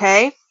sleeve,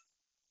 okay?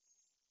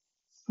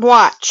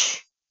 Watch.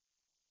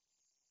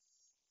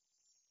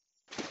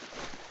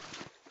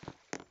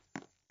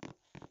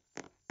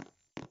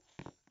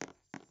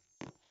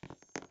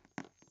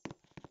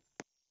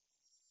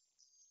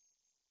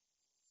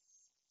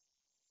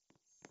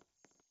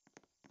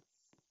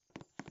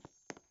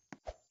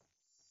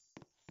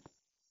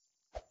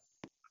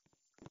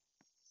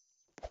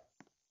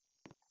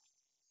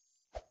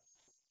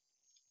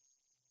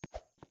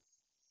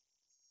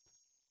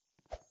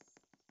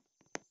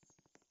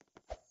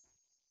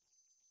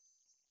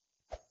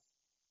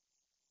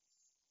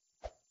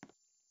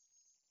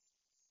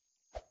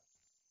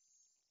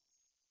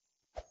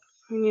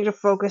 I need to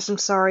focus, I'm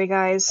sorry,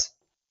 guys.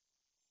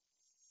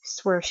 I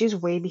swear, she's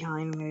way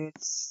behind me.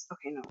 It's...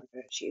 Okay, no,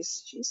 we're good.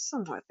 She's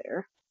somewhat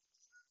there.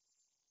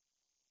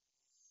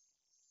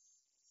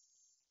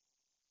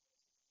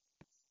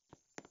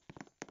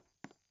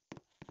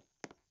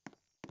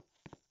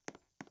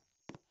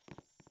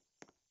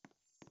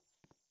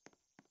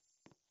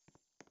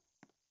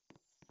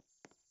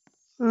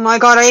 Oh my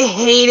God, I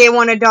hate it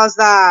when it does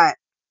that!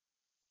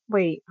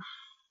 Wait.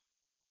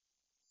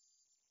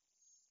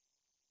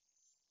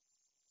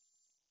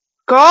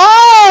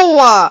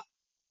 Go!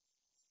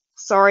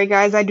 Sorry,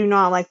 guys, I do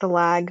not like the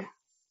lag.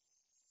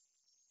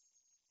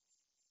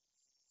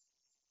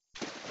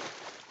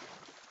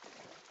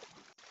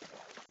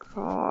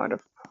 God,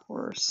 of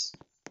course.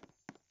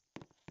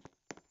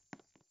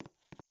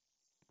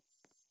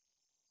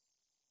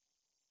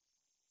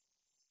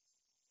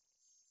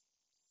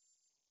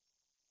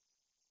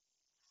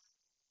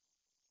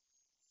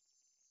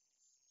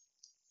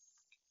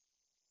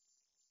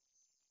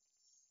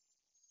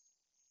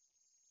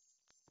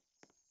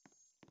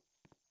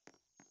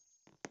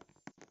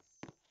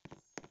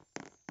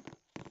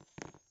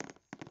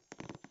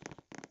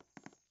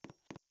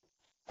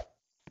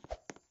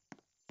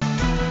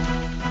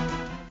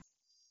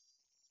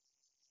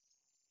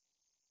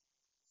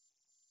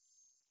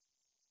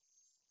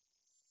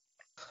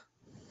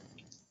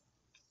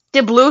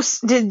 Did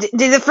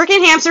the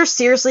freaking hamster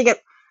seriously get...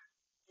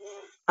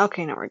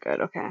 Okay, no, we're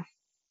good, okay.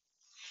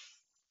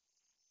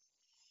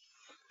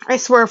 I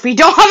swear, if we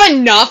don't have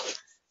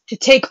enough to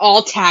take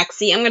all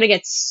taxi, I'm gonna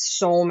get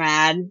so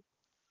mad.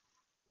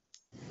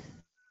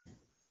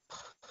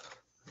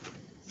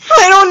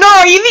 I don't know,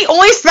 are you the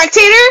only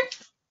spectator?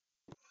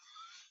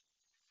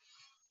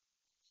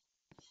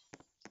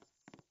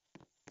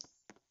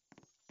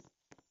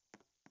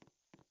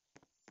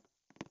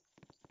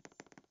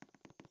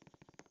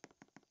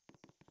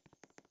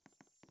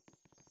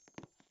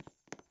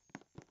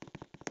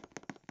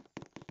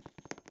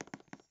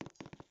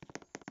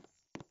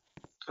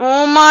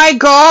 Oh my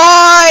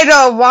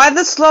God! Why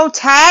the slow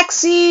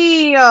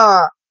taxi?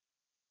 I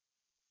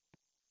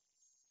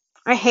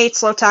hate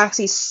slow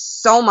taxis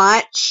so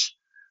much.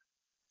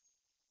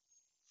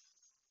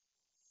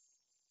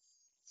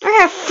 I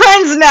have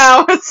friends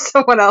now.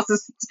 Someone else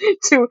is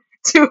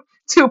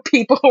two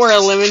people who are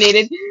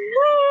eliminated.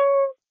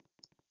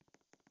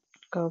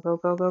 Go go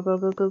go go go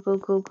go go go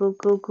go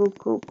go go go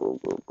go go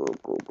go go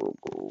go go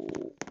go.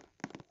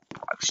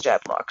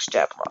 Lockstat,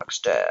 lockstat,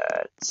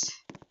 lockstat.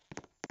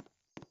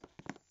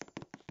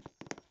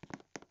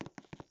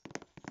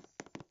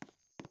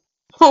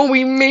 Oh,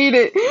 we made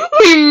it!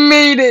 We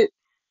made it!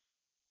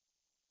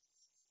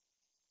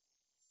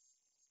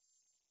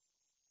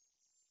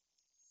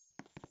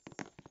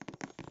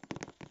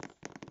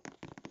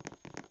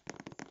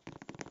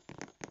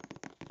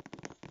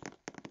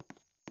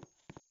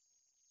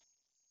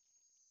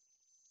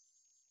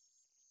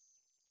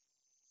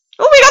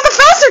 Oh,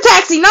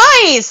 taxi!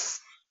 Nice!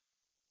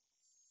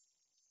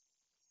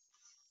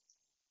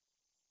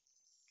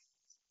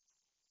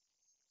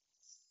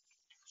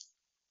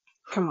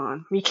 Come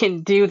on, we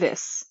can do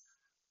this.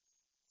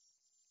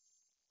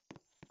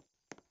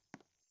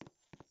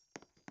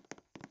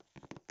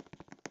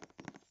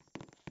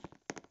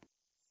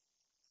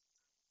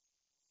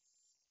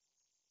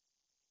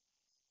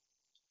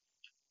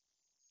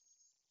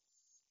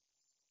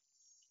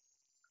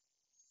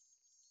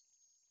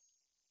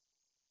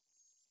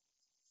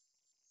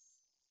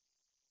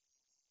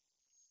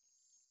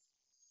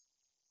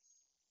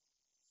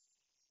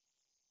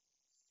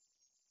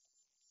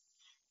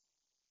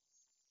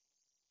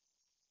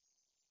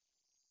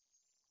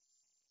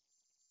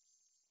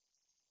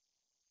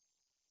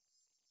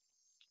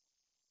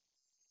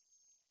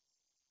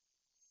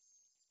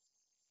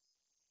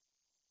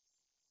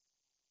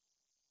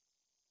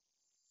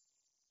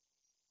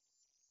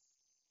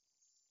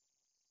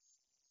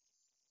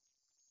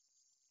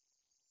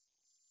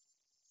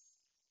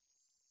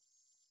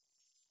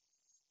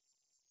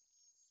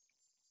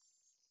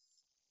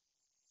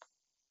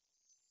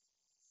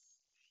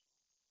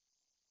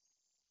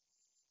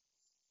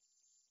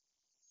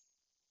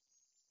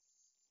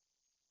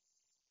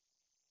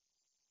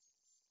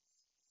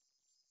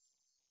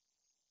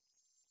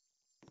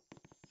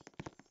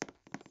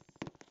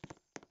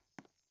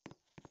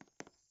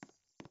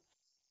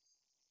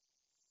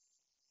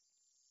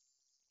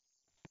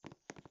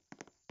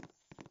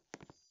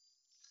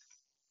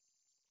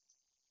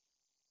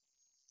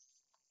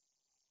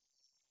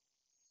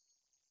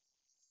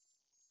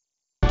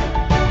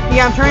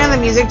 Yeah, I'm turning on the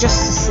music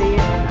just to see it.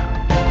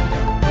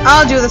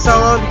 I'll do the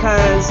solo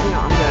because, you know,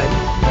 I'm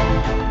good.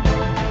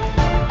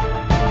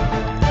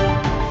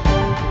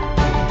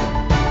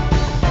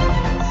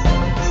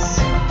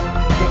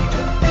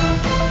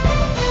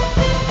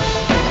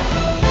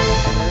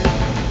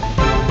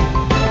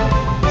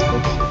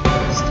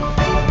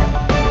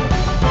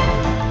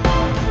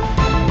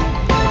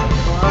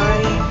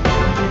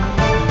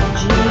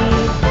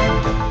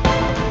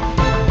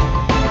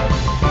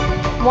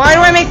 Why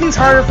do I make things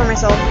harder for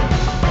myself?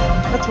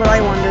 That's what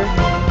I wonder.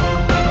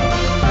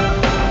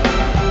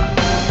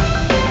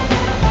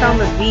 Found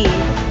the V.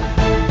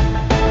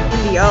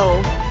 And the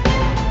O.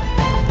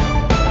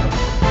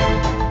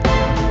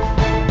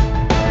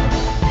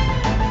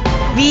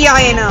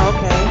 V-I-N-O,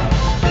 okay.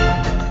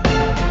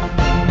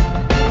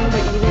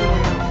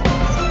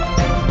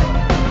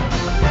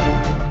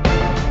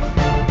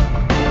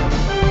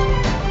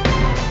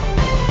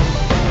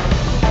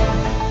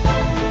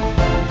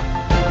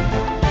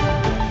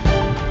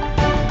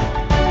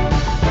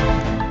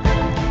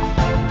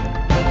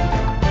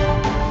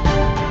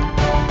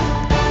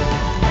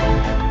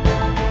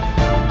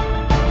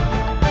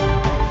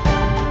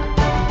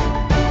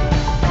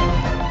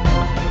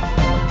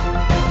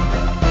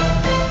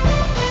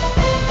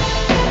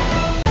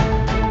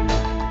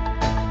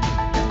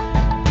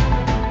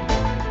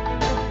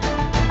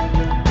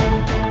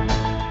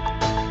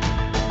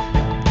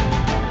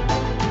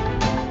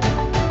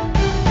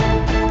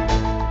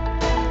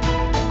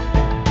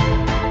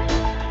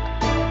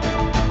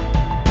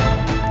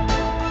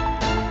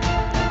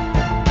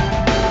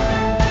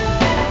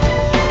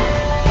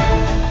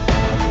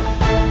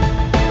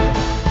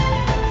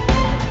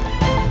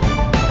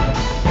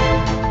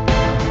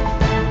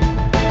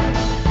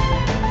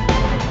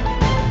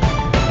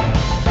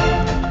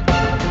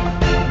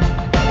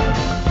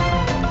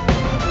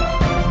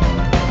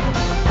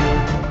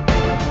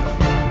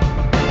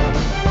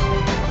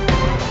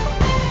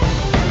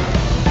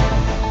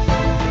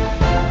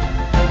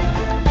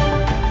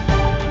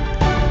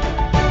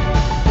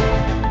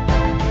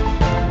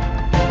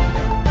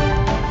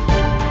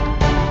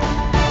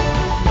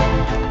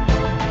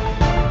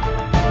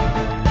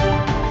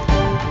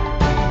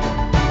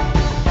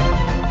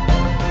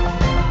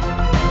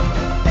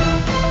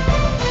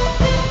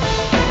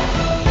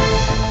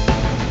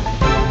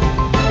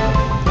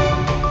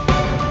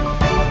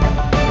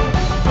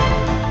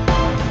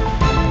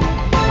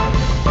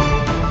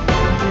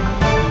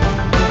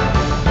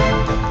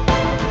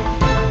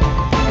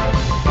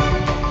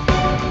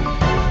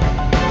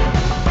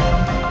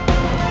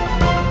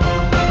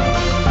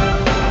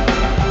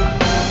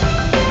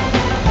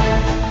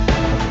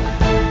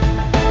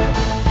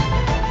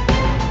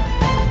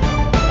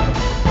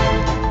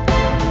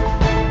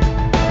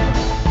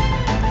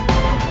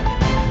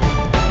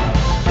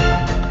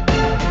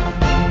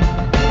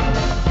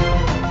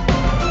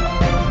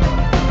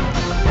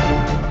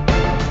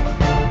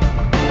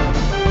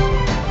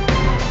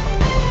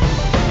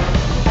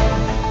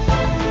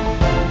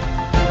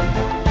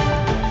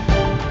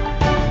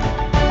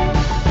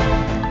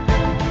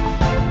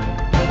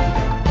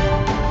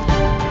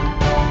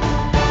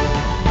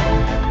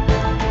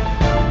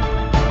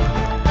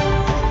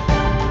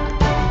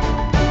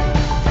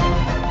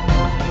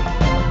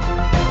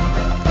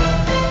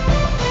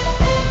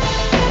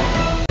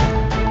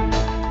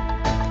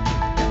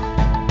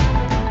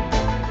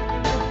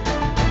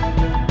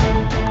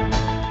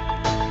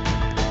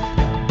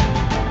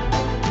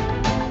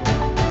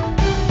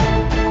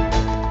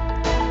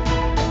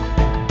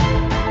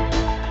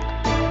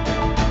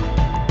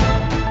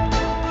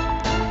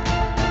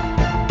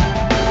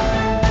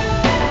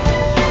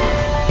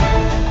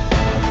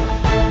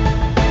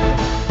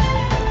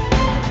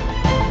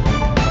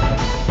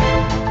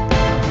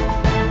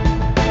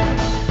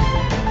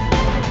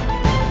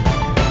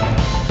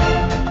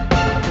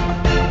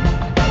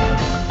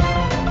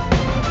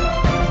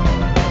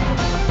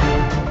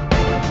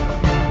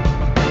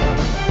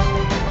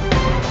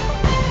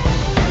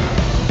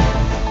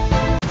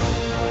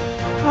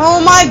 Oh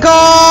my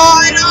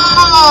god!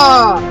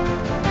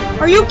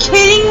 Are you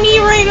kidding me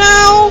right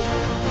now?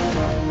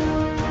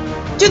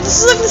 Dude, this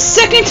is like the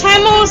second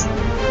time I was...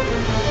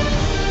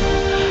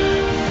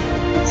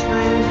 It's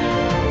fine.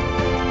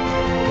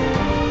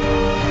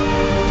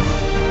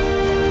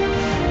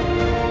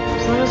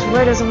 As long as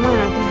red doesn't win, I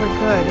think we're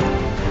good.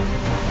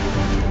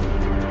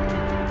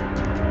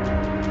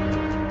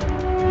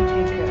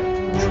 Okay, good.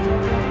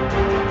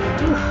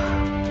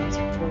 That's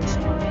close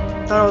one.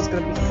 I thought I was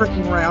gonna be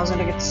freaking right. I was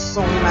gonna get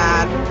so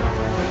mad. I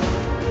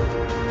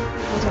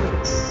was gonna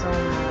get so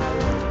mad.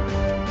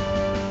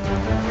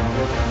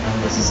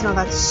 This is not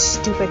that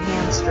stupid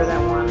hamster that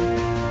won.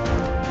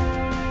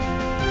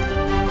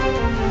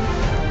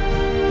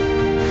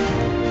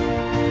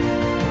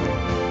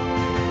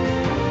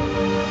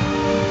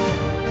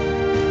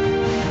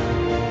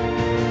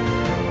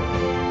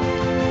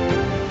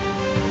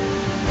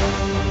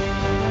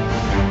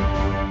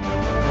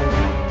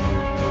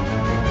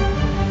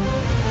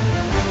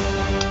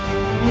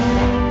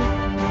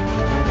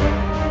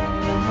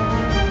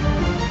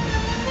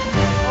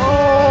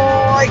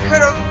 Oh, I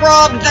could have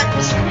robbed that.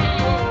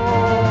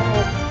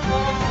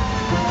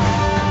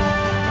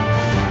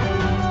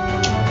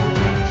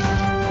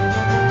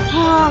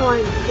 Oh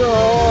my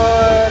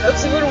god,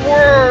 that's even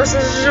worse.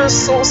 It's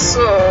just so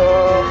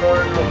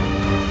sad.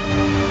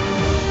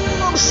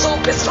 I'm so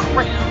pissed off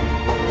right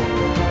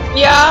now.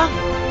 Yeah?